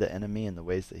you'd bind the enemy in the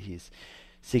ways that he's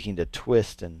seeking to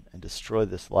twist and destroy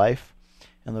this life.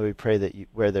 And Lord, we pray that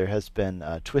where there has been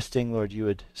twisting, Lord, you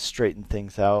would straighten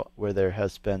things out. Where there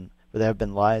have been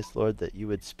lies, Lord, that you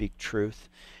would speak truth.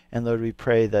 And Lord, we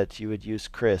pray that you would use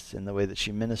Chris in the way that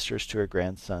she ministers to her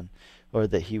grandson.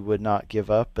 Lord, that he would not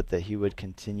give up, but that he would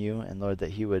continue. And Lord,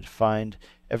 that he would find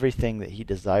everything that he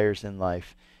desires in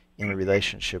life in a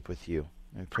relationship with you.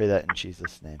 And we pray that in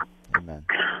Jesus' name. Amen.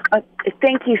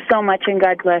 Thank you so much, and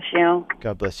God bless you.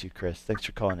 God bless you, Chris. Thanks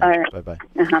for calling in. Right. Bye-bye.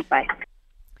 Bye.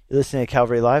 You're listening to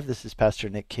Calvary Live. This is Pastor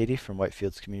Nick Cady from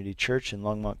Whitefields Community Church in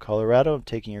Longmont, Colorado. I'm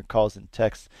taking your calls and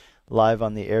texts live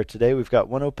on the air today. We've got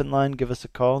one open line. Give us a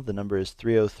call. The number is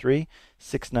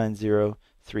 303-690-3000,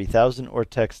 or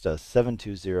text us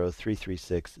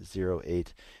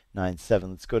 720-336-0897.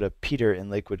 Let's go to Peter in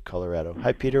Lakewood, Colorado.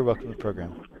 Hi, Peter. Welcome to the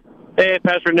program. Hey,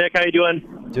 Pastor Nick. How you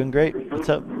doing? Doing great. What's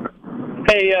up?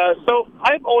 Hey, so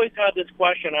I've always had this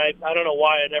question. I don't know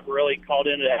why I never really called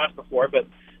in to ask before, but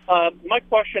my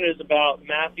question is about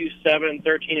Matthew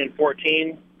 7:13 and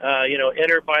 14.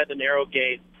 Enter by the narrow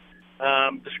gate,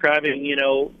 describing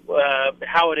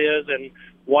how it is and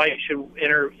why you should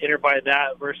enter by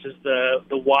that versus the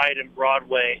wide and broad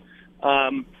way.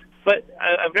 But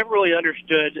I've never really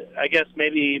understood. I guess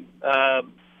maybe I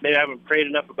haven't prayed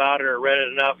enough about it or read it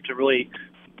enough to really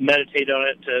meditate on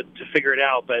it to figure it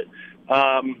out. But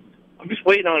I'm just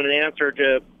waiting on an answer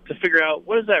to figure out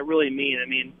what does that really mean. I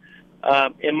mean,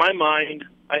 in my mind,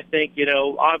 I think,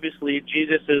 obviously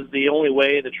Jesus is the only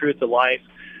way, the truth, the life.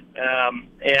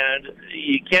 And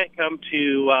you can't come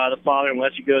to the Father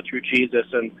unless you go through Jesus.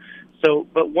 And so,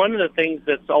 but one of the things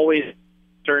that's always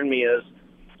concerned me is,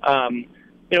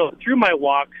 through my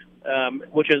walk,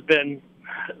 which has been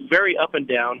very up and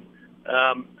down,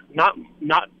 not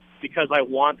because I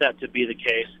want that to be the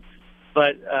case,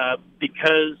 but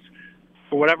because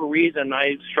for whatever reason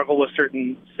I struggle with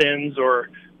certain sins or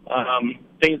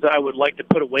things that I would like to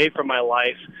put away from my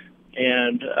life.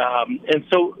 And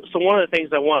so one of the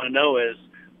things I want to know is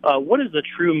what is the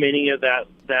true meaning of that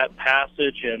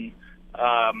passage, and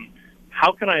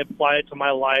how can I apply it to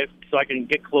my life so I can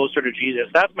get closer to Jesus?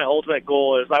 That's my ultimate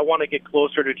goal. Is I want to get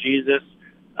closer to Jesus.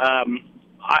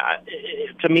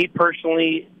 To me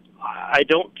personally, I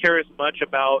don't care as much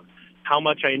about how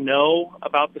much I know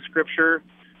about the Scripture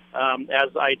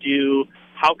as I do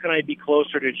how can I be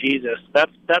closer to Jesus?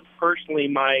 That's personally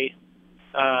my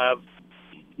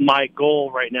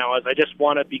goal right now. Is I just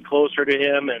want to be closer to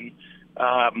Him, and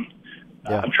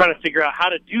I'm trying to figure out how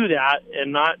to do that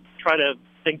and not try to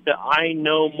think that I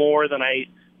know more than I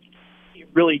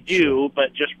really do,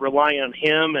 but just rely on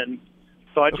Him. And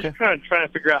so I just trying to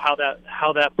figure out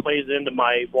how that plays into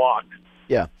my walk.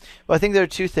 Yeah. Well, I think there are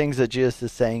two things that Jesus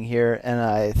is saying here, and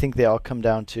I think they all come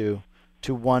down to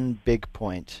one big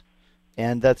point.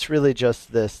 And that's really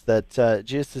just this, that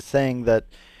Jesus is saying that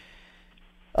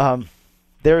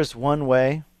there is one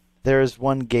way, there is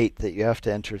one gate that you have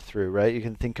to enter through, right? You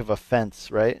can think of a fence,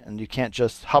 right? And you can't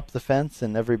just hop the fence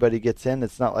and everybody gets in.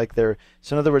 It's not like there.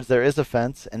 So in other words, there is a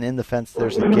fence, and in the fence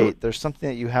there's a gate. There's something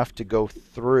that you have to go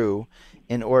through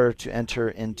in order to enter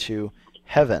into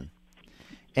heaven.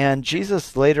 And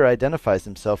Jesus later identifies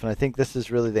himself, and I think this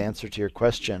is really the answer to your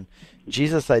question.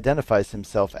 Jesus identifies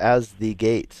himself as the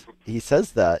gate. He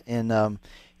says that in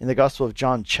the Gospel of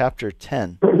John, chapter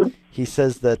 10. He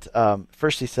says that,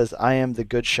 first he says, I am the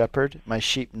good shepherd, my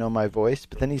sheep know my voice.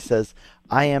 But then he says,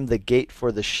 I am the gate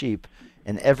for the sheep,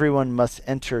 and everyone must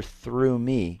enter through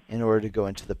me in order to go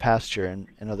into the pasture. And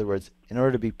in other words, in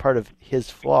order to be part of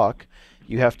his flock,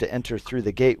 you have to enter through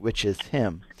the gate, which is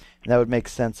him. And that would make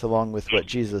sense along with what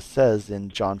Jesus says in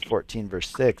John 14, verse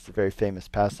 6, a very famous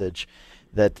passage,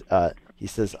 that he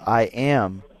says, I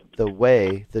am the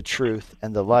way, the truth,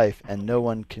 and the life, and no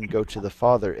one can go to the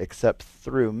Father except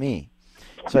through me.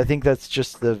 So I think that's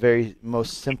just the very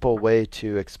most simple way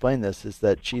to explain this, is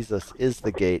that Jesus is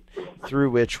the gate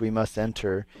through which we must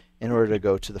enter in order to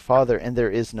go to the Father, and there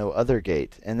is no other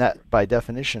gate. And that, by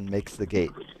definition, makes the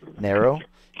gate narrow.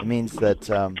 It means that,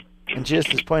 and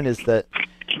Jesus' point is that,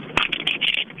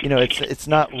 you know, it's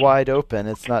not wide open.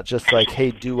 It's not just like,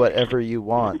 hey, do whatever you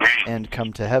want and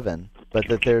come to heaven, but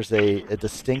that there's a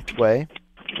distinct way.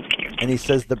 And he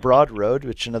says the broad road,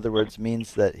 which in other words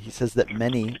means that he says that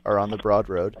many are on the broad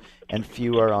road and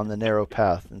few are on the narrow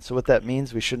path. And so what that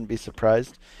means, we shouldn't be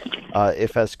surprised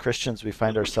if as Christians we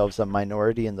find ourselves a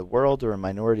minority in the world or a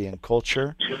minority in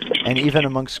culture. And even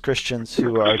amongst Christians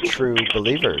who are true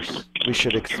believers, we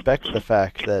should expect the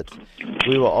fact that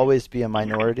we will always be a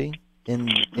minority in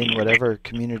whatever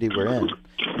community we're in.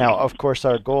 Now, of course,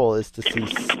 our goal is to see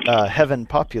heaven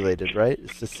populated, right?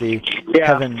 Is to see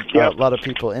heaven, a lot of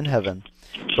people in heaven.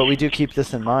 But we do keep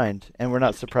this in mind, and we're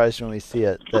not surprised when we see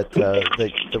it, that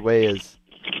the way is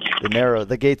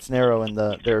the gate's narrow, and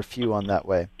there are few on that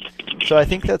way. So I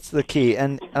think that's the key.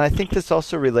 And I think this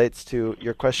also relates to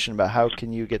your question about how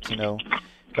can you get to know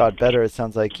God better. It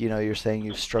sounds like, you're saying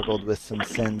you've struggled with some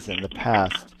sins in the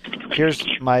past. Here's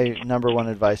my number one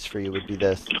advice for you would be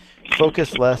this.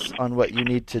 Focus less on what you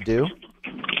need to do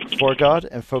for God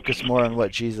and focus more on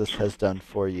what Jesus has done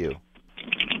for you.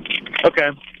 Okay.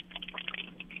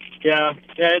 Yeah,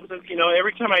 it's,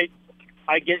 every time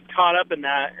I get caught up in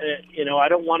that, I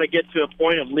don't want to get to a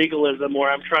point of legalism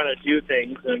where I'm trying to do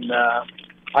things, and I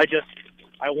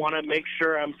want to make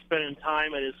sure I'm spending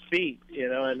time at his feet,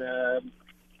 and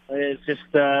it's just,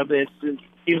 it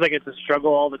seems like it's a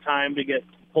struggle all the time to get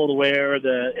pulled away, or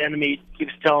the enemy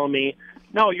keeps telling me,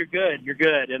 no, you're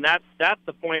good. And that's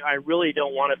the point I really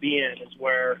don't want to be in, is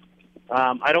where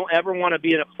I don't ever want to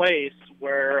be in a place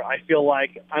where I feel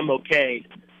like I'm okay,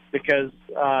 because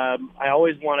I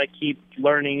always want to keep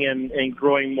learning and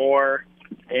growing more.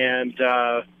 And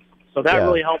so that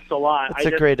really helps a lot. That's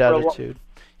a great attitude.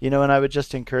 And I would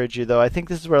just encourage you, though, I think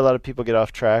this is where a lot of people get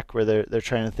off track, where they're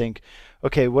trying to think,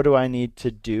 okay, what do I need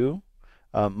to do?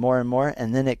 More and more,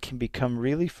 and then it can become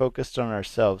really focused on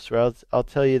ourselves. Where I'll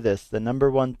tell you this, the number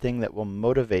one thing that will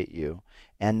motivate you,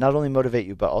 and not only motivate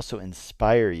you, but also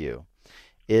inspire you,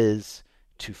 is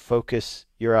to focus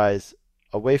your eyes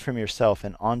away from yourself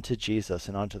and onto Jesus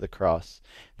and onto the cross.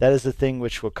 That is the thing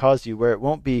which will cause you, where it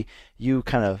won't be you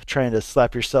kind of trying to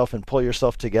slap yourself and pull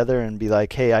yourself together and be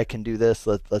like, hey, I can do this,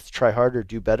 let's try harder,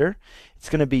 do better. It's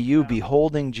going to be you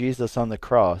beholding Jesus on the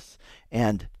cross,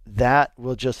 and that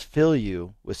will just fill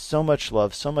you with so much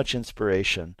love, so much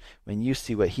inspiration when you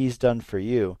see what he's done for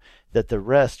you, that the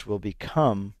rest will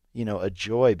become, a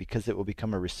joy, because it will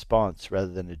become a response rather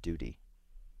than a duty.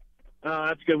 Oh,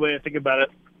 that's a good way to think about it.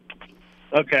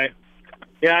 Okay.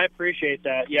 Yeah, I appreciate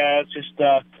that. Yeah, it's just,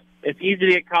 it's easy to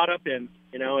get caught up in,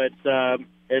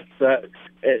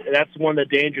 that's one of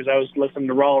the dangers. I was listening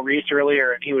to Raul Reese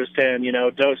earlier, and he was saying, you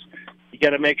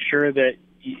got to make sure that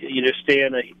you just stay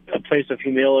in a place of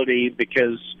humility,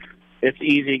 because it's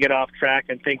easy to get off track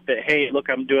and think that, hey, look,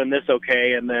 I'm doing this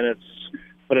okay, and then it's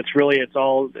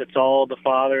all the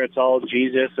Father, it's all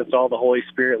Jesus, it's all the Holy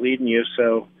Spirit leading you.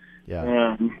 So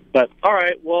Yeah. But all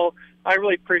right, well, I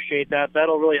really appreciate that.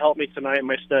 That'll really help me tonight in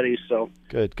my studies. So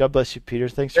Good. God bless you, Peter.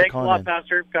 Thanks for calling a lot, in.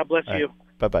 Pastor. God bless All right. you.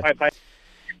 Bye-bye. All right, bye.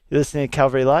 You're listening to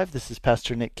Calvary Live. This is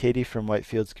Pastor Nick Cady from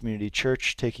Whitefields Community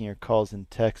Church, taking your calls and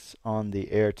texts on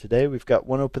the air today. We've got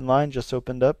one open line just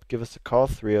opened up. Give us a call,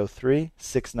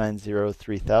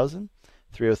 303-690-3000.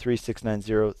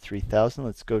 303-690-3000.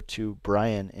 Let's go to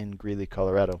Brian in Greeley,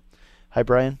 Colorado. Hi,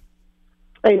 Brian.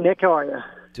 Hey, Nick, how are you?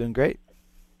 Doing great.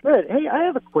 Good. Hey, I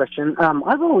have a question.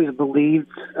 I've always believed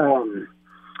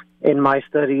in my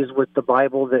studies with the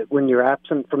Bible that when you're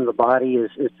absent from the body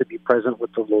is to be present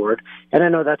with the Lord. And I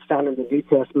know that's found in the New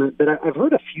Testament, but I've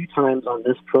heard a few times on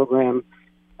this program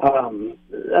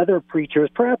other preachers,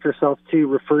 perhaps yourself too,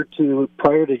 referred to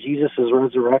prior to Jesus'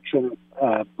 resurrection,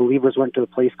 believers went to a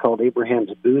place called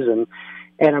Abraham's bosom.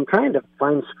 And I'm trying to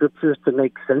find scriptures to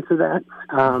make sense of that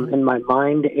in my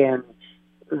mind. And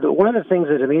one of the things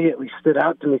that immediately stood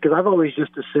out to me, because I've always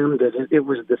just assumed that it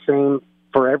was the same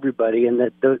for everybody and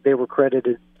that they were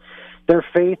credited, their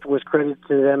faith was credited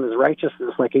to them as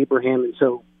righteousness like Abraham, and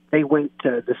so they went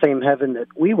to the same heaven that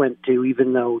we went to,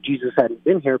 even though Jesus hadn't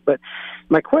been here. But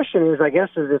my question is, I guess,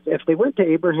 is if they went to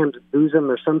Abraham's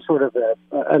bosom or some sort of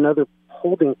another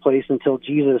holding place until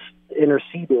Jesus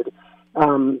interceded,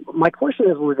 my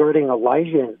question is regarding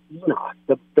Elijah and Enoch.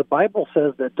 The Bible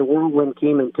says that the whirlwind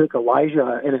came and took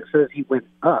Elijah, and it says he went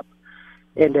up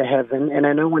into heaven. And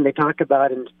I know when they talk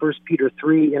about in 1 Peter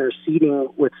 3 interceding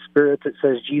with spirits, it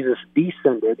says Jesus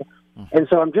descended. And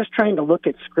so I'm just trying to look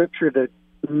at Scripture to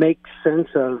make sense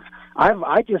of,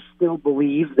 I just still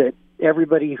believe that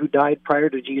everybody who died prior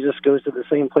to Jesus goes to the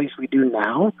same place we do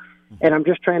now. And I'm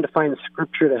just trying to find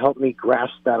Scripture to help me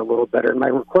grasp that a little better. And my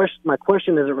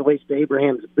question as it relates to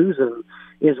Abraham's bosom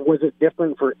is, was it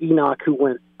different for Enoch who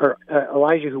went, or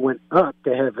Elijah who went up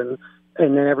to heaven,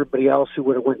 and then everybody else who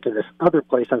would have went to this other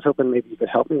place? I was hoping maybe you could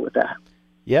help me with that.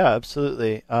 Yeah,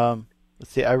 absolutely. Let's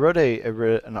see. I wrote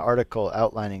an article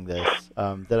outlining this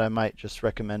that I might just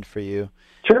recommend for you.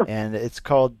 Sure. And it's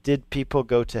called "Did People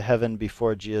Go to Heaven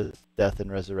Before Jesus' Death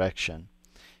and Resurrection?"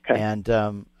 Okay. And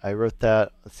I wrote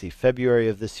that, February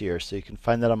of this year. So you can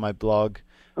find that on my blog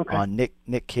on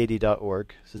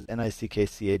nickcady.org. This is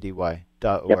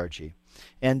nickcady.org. Yep.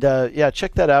 And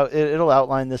check that out. It'll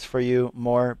outline this for you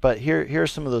more. But here are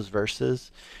some of those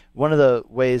verses. One of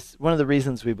the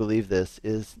reasons we believe this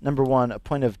is, number one, a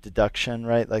point of deduction,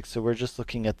 right? Like, so we're just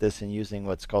looking at this and using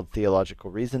what's called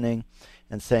theological reasoning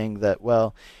and saying that,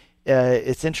 well,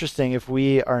 it's interesting, if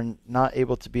we are not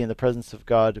able to be in the presence of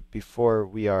God before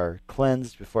we are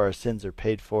cleansed, before our sins are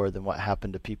paid for, then what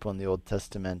happened to people in the Old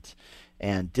Testament?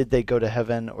 And did they go to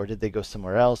heaven or did they go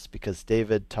somewhere else? Because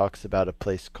David talks about a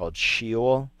place called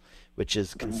Sheol, which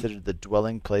is considered the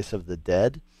dwelling place of the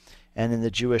dead. And in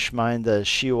the Jewish mind, the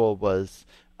Sheol was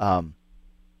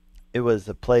it was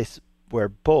a place where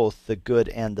both the good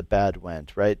and the bad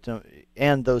went, right?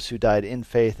 And those who died in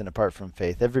faith and apart from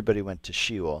faith, everybody went to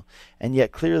Sheol. And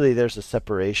yet clearly there's a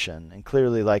separation. And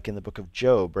clearly, like in the book of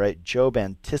Job, right? Job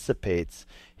anticipates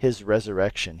his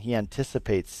resurrection. He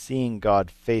anticipates seeing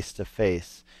God face to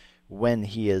face when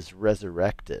he is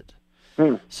resurrected.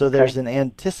 So there's an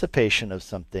anticipation of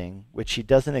something which he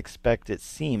doesn't expect, it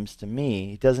seems to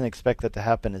me, he doesn't expect that to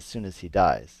happen as soon as he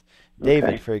dies.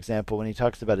 David, for example, when he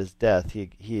talks about his death,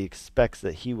 he expects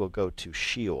that he will go to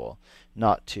Sheol,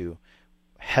 not to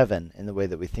heaven in the way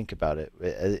that we think about it,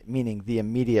 meaning the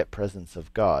immediate presence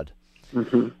of God.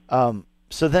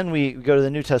 So then we go to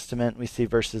the New Testament, we see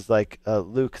verses like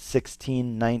Luke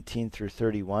 16:19 through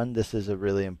 31. This is a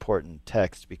really important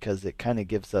text because it kind of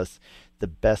gives us the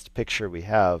best picture we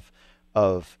have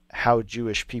of how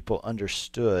Jewish people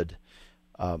understood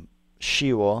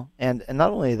Sheol, and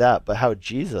not only that, but how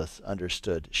Jesus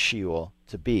understood Sheol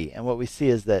to be. And what we see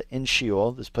is that in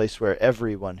Sheol, this place where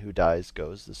everyone who dies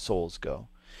goes, the souls go,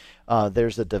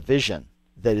 there's a division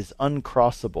that is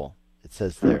uncrossable, it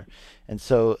says there. And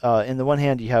so in the one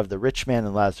hand, you have the rich man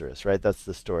and Lazarus, right? That's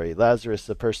the story. Lazarus,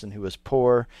 the person who was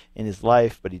poor in his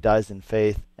life, but he dies in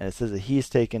faith. And it says that he's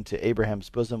taken to Abraham's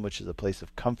bosom, which is a place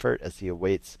of comfort as he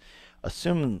awaits.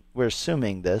 We're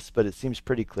assuming this, but it seems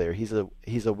pretty clear.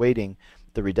 He's awaiting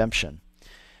the redemption,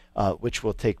 which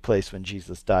will take place when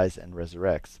Jesus dies and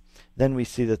resurrects. Then we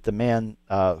see that the man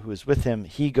who is with him,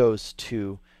 he goes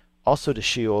also to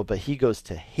Sheol, but he goes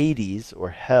to Hades, or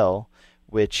hell,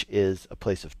 which is a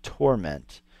place of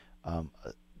torment.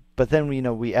 But then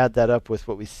we add that up with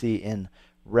what we see in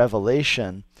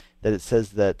Revelation, that it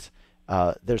says that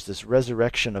there's this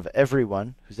resurrection of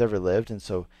everyone who's ever lived, and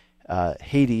so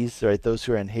Hades, right? Those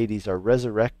who are in Hades are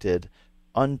resurrected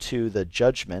unto the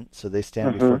judgment, so they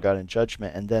stand before God in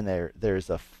judgment, and then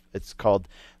it's called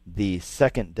the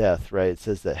second death, right? It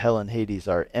says that hell and Hades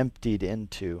are emptied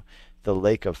into the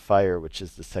lake of fire, which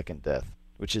is the second death,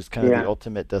 which is kind of the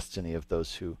ultimate destiny of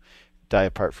those who die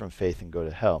apart from faith and go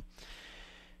to hell.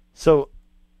 So,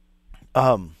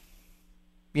 that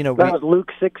was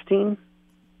Luke 16.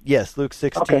 Yes, Luke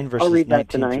 16 verses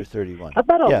 19 through 31. How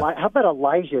about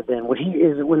Elijah then?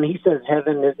 When he says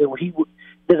heaven,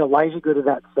 did Elijah go to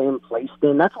that same place?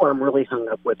 Then that's what I'm really hung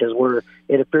up with, is where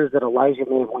it appears that Elijah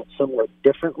may have went somewhere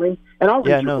differently. And I'll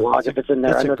read your blog if it's in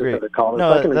there. I know there's other callers.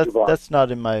 No, that's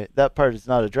not in my. That part is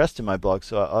not addressed in my blog,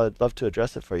 so I'd love to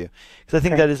address it for you, because I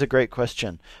think that is a great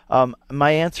question.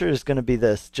 My answer is going to be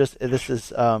this.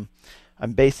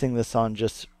 I'm basing this on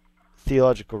just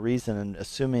theological reason and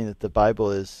assuming that the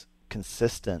Bible is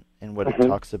consistent in what it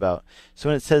talks about. So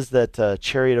when it says that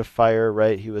chariot of fire,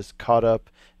 right, he was caught up,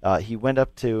 he went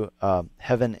up to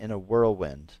heaven in a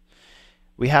whirlwind.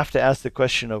 We have to ask the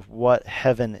question of what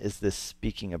heaven is this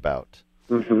speaking about?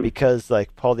 Because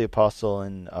like Paul the Apostle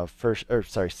in 2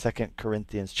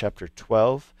 Corinthians chapter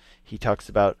 12, he talks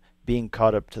about being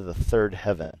caught up to the third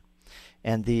heaven.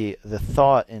 And the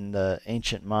thought in the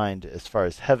ancient mind as far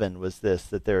as heaven was this,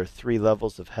 that there are 3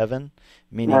 levels of heaven,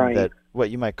 meaning that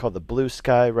what you might call the blue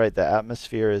sky, right, the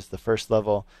atmosphere is the first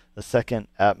level. The second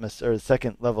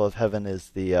level of heaven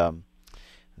is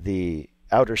the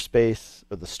outer space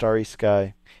or the starry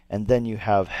sky. And then you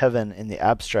have heaven in the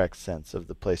abstract sense of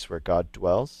the place where God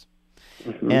dwells.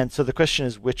 And so the question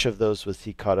is, which of those was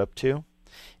he caught up to?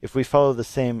 If we follow the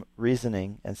same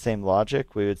reasoning and same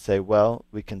logic, we would say, well,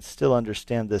 we can still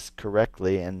understand this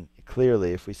correctly and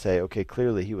clearly if we say, okay,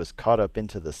 clearly he was caught up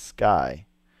into the sky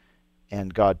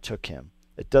and God took him.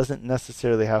 It doesn't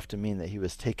necessarily have to mean that he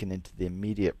was taken into the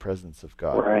immediate presence of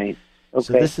God. Right. Okay.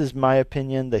 So this is my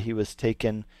opinion, that he was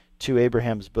taken to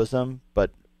Abraham's bosom,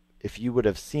 but if you would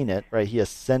have seen it, right, he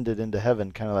ascended into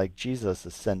heaven, kind of like Jesus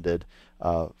ascended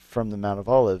from the Mount of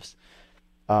Olives.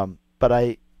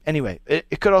 Anyway,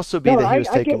 it could also be that he was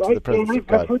taken to the presence of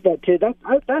God. I've heard that too.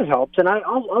 That helps, and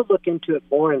I'll look into it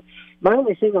more. And my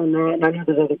only thing on that, and I know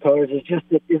there's other colors, is just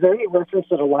that, is there any reference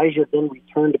that Elijah then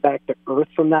returned back to earth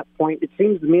from that point? It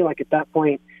seems to me like at that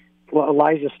point,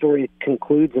 Elijah's story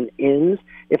concludes and ends.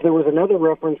 If there was another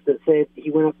reference that said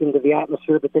he went up into the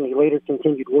atmosphere, but then he later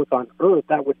continued work on earth,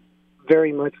 that would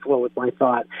very much flow with my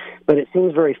thought. But it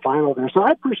seems very final there. So I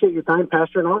appreciate your time,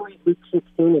 Pastor, and I'll read Luke 16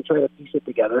 and try to piece it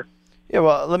together. Yeah,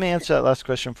 well, let me answer that last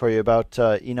question for you about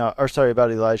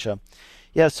about Elijah.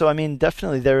 Yeah, so I mean,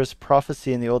 definitely there is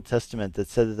prophecy in the Old Testament that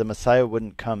said that the Messiah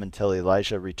wouldn't come until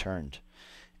Elijah returned.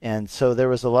 And so there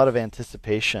was a lot of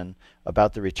anticipation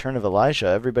about the return of Elijah.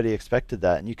 Everybody expected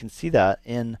that, and you can see that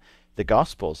in the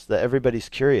Gospels, that everybody's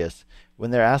curious.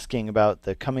 When they're asking about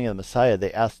the coming of the Messiah,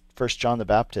 they asked first John the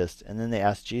Baptist, and then they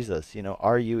asked Jesus,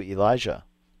 are you Elijah?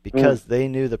 Because they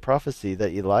knew the prophecy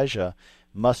that Elijah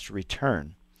must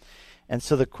return. And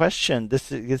so the question, this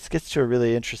gets to a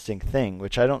really interesting thing,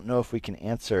 which I don't know if we can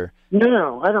answer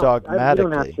dogmatically. I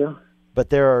don't have to. But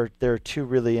there are 2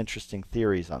 really interesting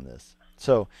theories on this.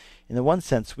 So in the one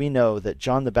sense, we know that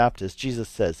John the Baptist, Jesus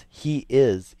says, he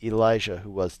is Elijah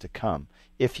who was to come,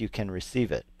 if you can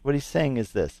receive it. What he's saying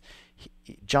is this: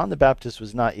 John the Baptist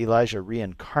was not Elijah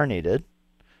reincarnated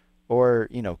or,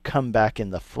 come back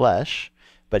in the flesh,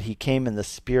 but he came in the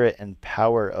spirit and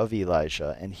power of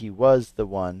Elijah, and he was the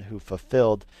one who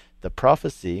fulfilled the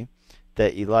prophecy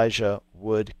that Elijah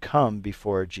would come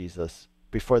before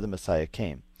the Messiah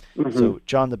came. So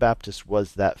John the Baptist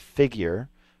was that figure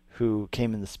who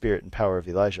came in the spirit and power of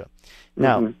Elijah.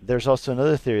 Now, there's also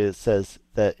another theory that says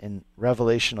that in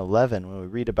Revelation 11, when we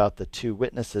read about the 2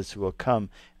 witnesses who will come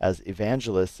as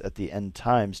evangelists at the end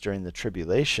times during the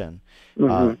tribulation,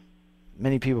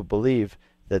 many people believe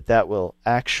that will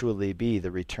actually be the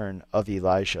return of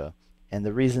Elijah. And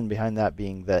the reason behind that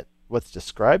being that what's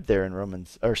described there in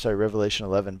Revelation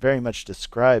 11 very much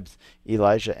describes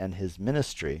Elijah and his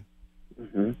ministry.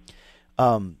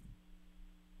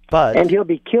 And he'll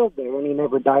be killed there when he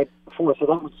never died before, so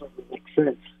that would certainly make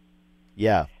sense.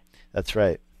 Yeah, that's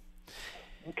right.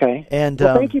 Okay. And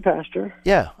thank you, Pastor.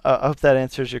 Yeah, I hope that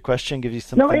answers your question, gives you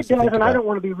some things to think about. And I don't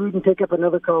want to be rude and take up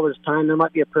another caller's time. There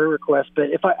might be a prayer request,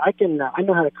 but if I can, I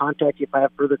know how to contact you if I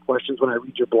have further questions when I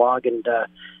read your blog, and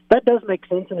that does make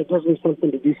sense, and it gives me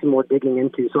something to do some more digging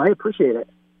into, so I appreciate it.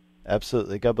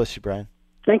 Absolutely. God bless you, Brian.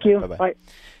 Thank you. Bye-bye. Bye.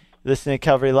 Listening to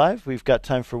Calvary Live, we've got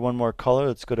time for one more caller.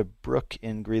 Let's go to Brooke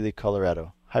in Greeley,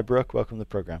 Colorado. Hi, Brooke. Welcome to the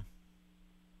program.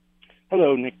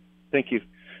 Hello, Nick. Thank you.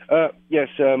 Yes.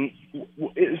 Does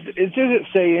it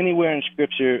say anywhere in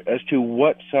Scripture as to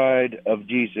what side of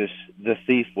Jesus the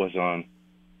thief was on?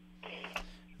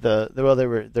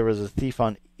 there was a thief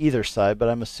on either side, but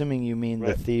I'm assuming you mean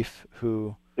Right. the thief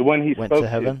who The one he went spoke to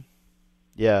heaven.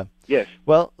 Yeah. Yes.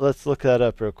 Well, let's look that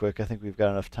up real quick. I think we've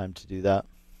got enough time to do that.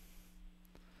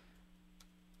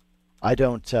 I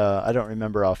don't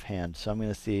remember offhand, so I'm going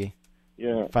to see.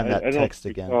 Yeah. Find that I text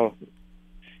don't again. recall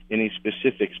any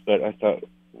specifics, but I thought,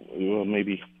 well,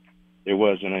 maybe there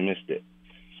was and I missed it.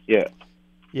 Yeah.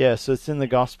 Yeah, so it's in the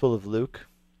Gospel of Luke,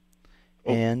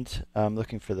 Oh. and I'm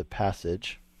looking for the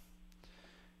passage.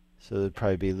 So it would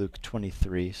probably be Luke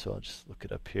 23, so I'll just look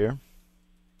it up here.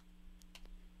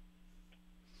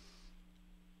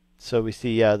 So we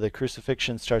see, the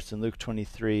crucifixion starts in Luke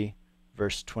 23,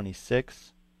 verse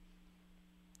 26.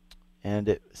 And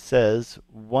it says,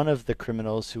 one of the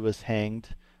criminals who was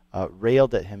hanged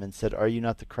railed at him and said, "Are you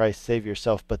not the Christ? Save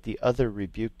yourself." But the other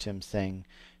rebuked him, saying,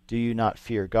 "Do you not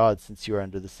fear God, since you are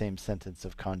under the same sentence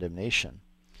of condemnation?"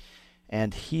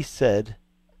 And he said,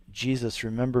 "Jesus,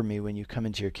 remember me when you come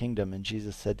into your kingdom." And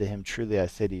Jesus said to him, "Truly I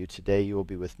say to you, today you will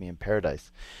be with me in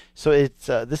paradise." So it's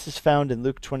this is found in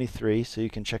Luke 23, so you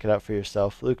can check it out for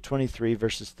yourself. Luke 23,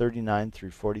 verses 39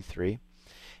 through 43.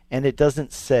 And it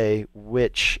doesn't say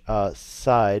which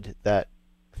side that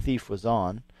thief was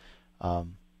on,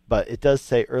 but it does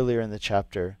say earlier in the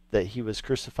chapter that he was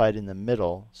crucified in the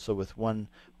middle, so with one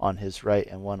on his right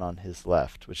and one on his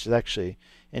left, which is actually,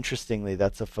 interestingly,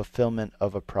 that's a fulfillment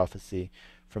of a prophecy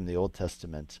from the Old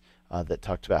Testament that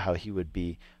talked about how he would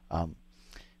be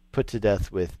put to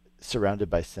death surrounded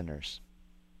by sinners.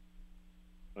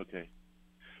 Okay.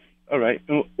 All right.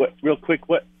 Real quick,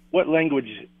 what language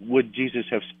would Jesus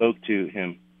have spoke to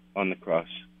him on the cross?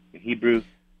 In Hebrew,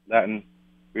 Latin,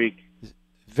 Greek?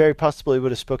 Very possibly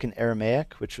would have spoken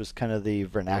Aramaic, which was kind of the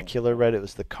vernacular, right? It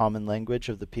was the common language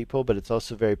of the people, but it's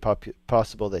also very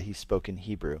possible that he spoke in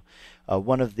Hebrew.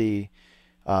 One of the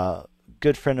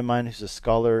good friend of mine who's a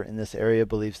scholar in this area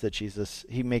believes that Jesus,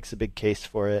 he makes a big case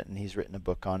for it, and he's written a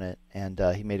book on it, and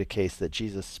he made a case that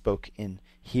Jesus spoke in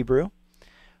Hebrew.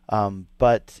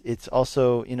 But it's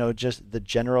also, just the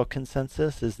general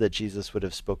consensus is that Jesus would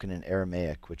have spoken in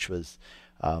Aramaic, which was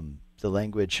the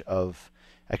language of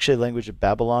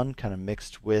Babylon, kind of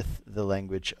mixed with the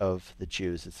language of the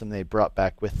Jews. It's something they brought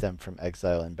back with them from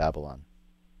exile in Babylon.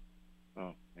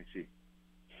 Oh, I see.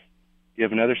 Do you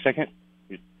have another second?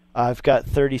 I've got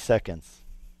 30 seconds.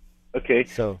 Okay.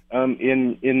 So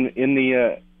in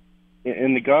the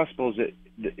Gospels,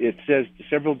 it says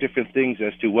several different things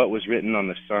as to what was written on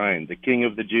the sign. The King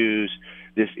of the Jews.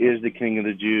 This is the King of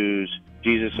the Jews.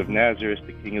 Jesus of Nazareth,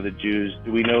 the King of the Jews.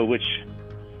 Do we know which?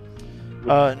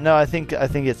 No, I think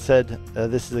it said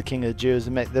this is the King of the Jews.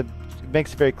 It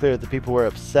makes it very clear that the people were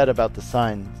upset about the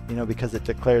sign, because it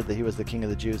declared that he was the King of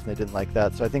the Jews, and they didn't like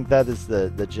that. So I think that is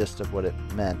the gist of what it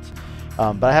meant.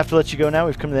 But I have to let you go now.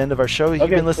 We've come to the end of our show. You've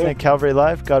been listening to Calvary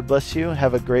Live. God bless you.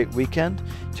 Have a great weekend.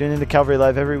 Tune into Calvary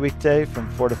Live every weekday from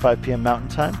 4 to 5 p.m. Mountain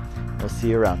Time. We'll see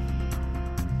you around.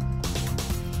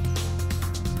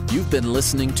 You've been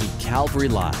listening to Calvary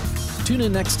Live. Tune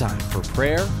in next time for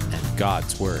prayer and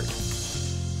God's Word.